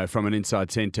seen, from an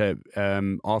inside centre.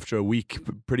 After a week,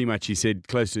 pretty much, he said,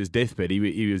 close to his deathbed. He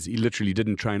literally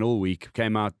didn't train all week,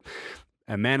 came out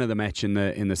a man of the match in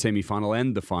the semi-final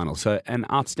and the final. So an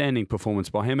outstanding performance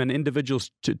by him, and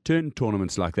individuals to turn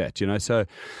tournaments like that, So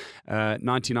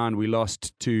 99, we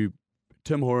lost to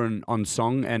Tim Horan on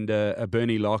song and a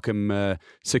Bernie Larkham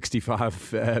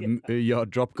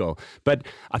 65-yard drop goal. But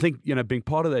I think, being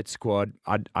part of that squad,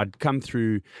 I'd come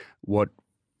through what,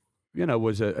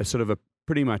 was a sort of a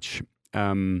pretty much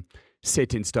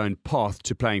set in stone path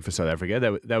to playing for South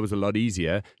Africa. That was a lot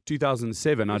easier.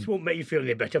 2007. This won't make you feel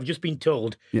any better. I've just been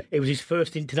told it was his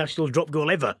first international drop goal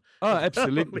ever. Oh,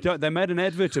 absolutely. They made an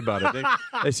advert about it.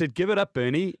 They said, give it up,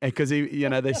 Bernie, because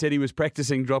they said he was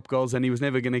practicing drop goals and he was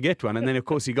never going to get one. And then, of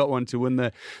course, he got one to win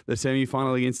the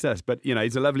semi-final against us. But,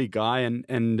 he's a lovely guy and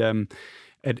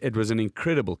it was an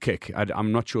incredible kick.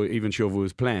 I'm not even sure if it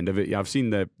was planned. I've seen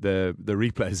the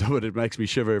replays of it. It makes me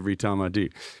shiver every time I do.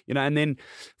 And then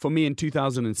for me in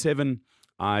 2007,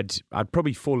 I'd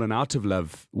probably fallen out of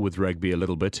love with rugby a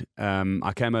little bit.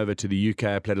 I came over to the UK.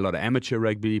 I played a lot of amateur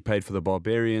rugby, played for the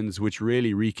Barbarians, which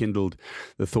really rekindled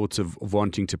the thoughts of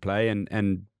wanting to play.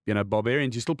 And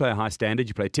Barbarians, you still play a high standard.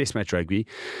 You play test match rugby.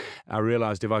 I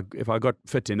realised if I got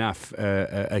fit enough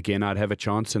again, I'd have a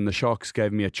chance. And the Sharks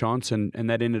gave me a chance, and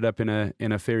that ended up in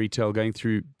a fairy tale going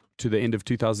through to the end of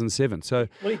 2007. So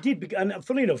well, it did. And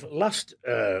funnily enough, last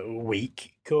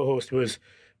week, co-host was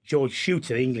George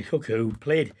Shooter, the English hooker who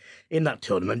played in that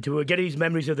tournament, who were getting his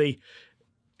memories of the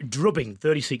drubbing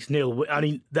 36-0. I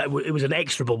mean, it was an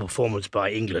execrable performance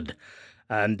by England.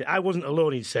 And I wasn't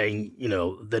alone in saying,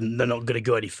 they're not going to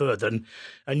go any further.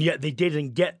 And yet they did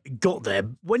and got there.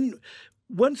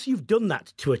 Once you've done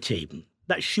that to a team,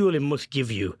 that surely must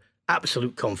give you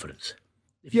absolute confidence.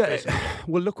 Yeah,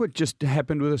 well, look what just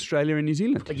happened with Australia and New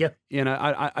Zealand. Yeah.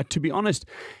 I to be honest,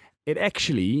 it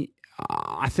actually,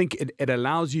 I think it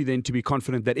allows you then to be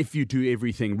confident that if you do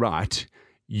everything right,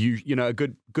 a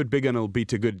good big un will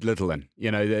beat a good little un.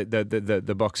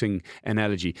 The boxing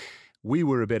analogy. We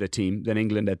were a better team than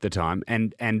England at the time,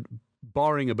 and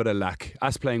barring a bit of luck,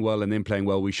 us playing well and them playing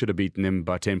well, we should have beaten them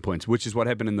by 10 points, which is what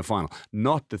happened in the final,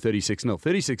 not the 36-0.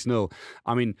 36-0,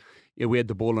 I mean, we had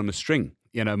the ball on a string.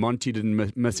 Monty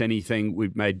didn't miss anything.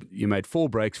 You made 4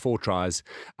 breaks, 4 tries.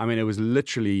 I mean, it was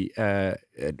literally a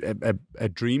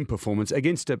dream performance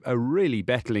against a really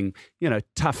battling,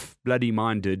 tough,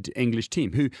 bloody-minded English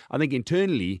team who I think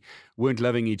internally weren't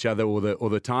loving each other all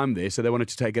the time there, so they wanted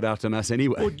to take it out on us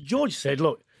anyway. Well, George said,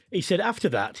 look, he said after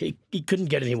that, he couldn't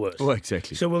get any worse. Oh,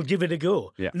 exactly. So we'll give it a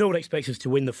go. Yeah. No one expects us to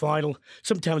win the final.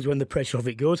 Sometimes when the pressure of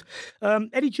it goes.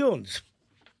 Eddie Jones,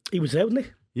 he was there, wasn't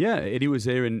he? Yeah, Eddie was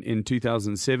there in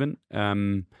 2007.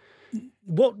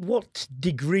 What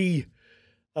degree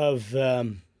of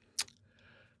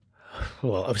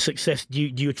success do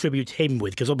you attribute him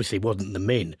with? Because obviously he wasn't the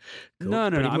main coach. No. I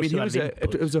mean,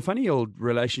 it was a funny old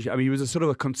relationship. I mean, he was a sort of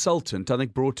a consultant, I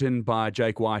think, brought in by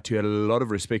Jake White, who had a lot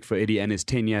of respect for Eddie and his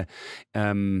tenure,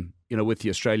 with the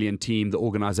Australian team, the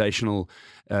organisational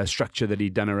structure that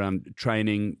he'd done around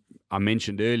training. I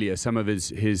mentioned earlier some of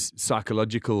his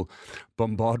psychological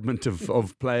bombardment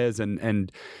of players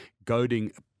and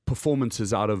goading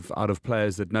performances out of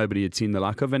players that nobody had seen the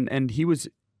like of, and he was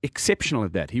exceptional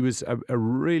at that. He was a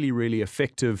really, really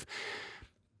effective,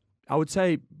 I would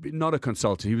say, not a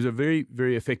consultant. He was a very,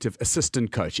 very effective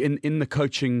assistant coach in the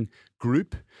coaching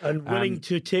group. And willing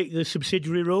to take the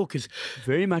subsidiary role, because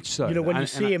very much so. When you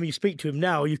see him, you speak to him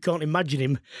now, you can't imagine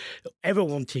him ever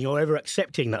wanting or ever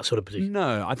accepting that sort of position.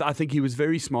 No, I think he was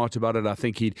very smart about it. I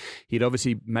think he'd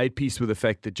obviously made peace with the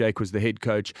fact that Jake was the head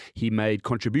coach. He made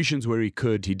contributions where he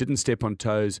could. He didn't step on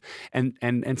toes, and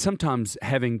sometimes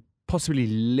having possibly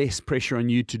less pressure on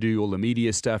you to do all the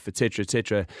media stuff,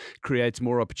 etc., creates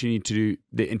more opportunity to do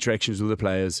the interactions with the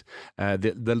players,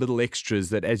 the little extras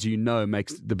that, as you know,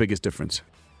 makes the biggest difference.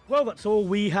 Well, that's all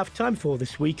we have time for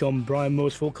this week on Brian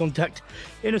Moore's Full Contact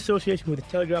in association with the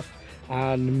Telegraph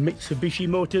and Mitsubishi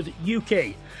Motors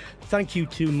UK. Thank you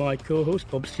to my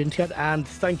co-host Bob Skinstad, and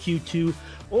thank you to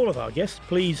all of our guests.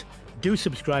 Please do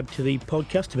subscribe to the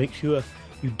podcast to make sure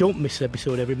you don't miss an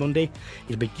episode every Monday.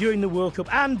 It'll be during the World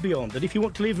Cup and beyond. And if you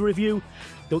want to leave a review,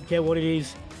 don't care what it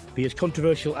is, be as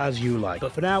controversial as you like.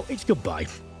 But for now, it's goodbye.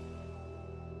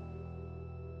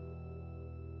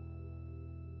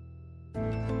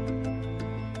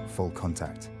 Full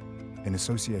Contact, in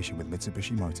association with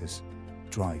Mitsubishi Motors.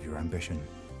 Drive your ambition.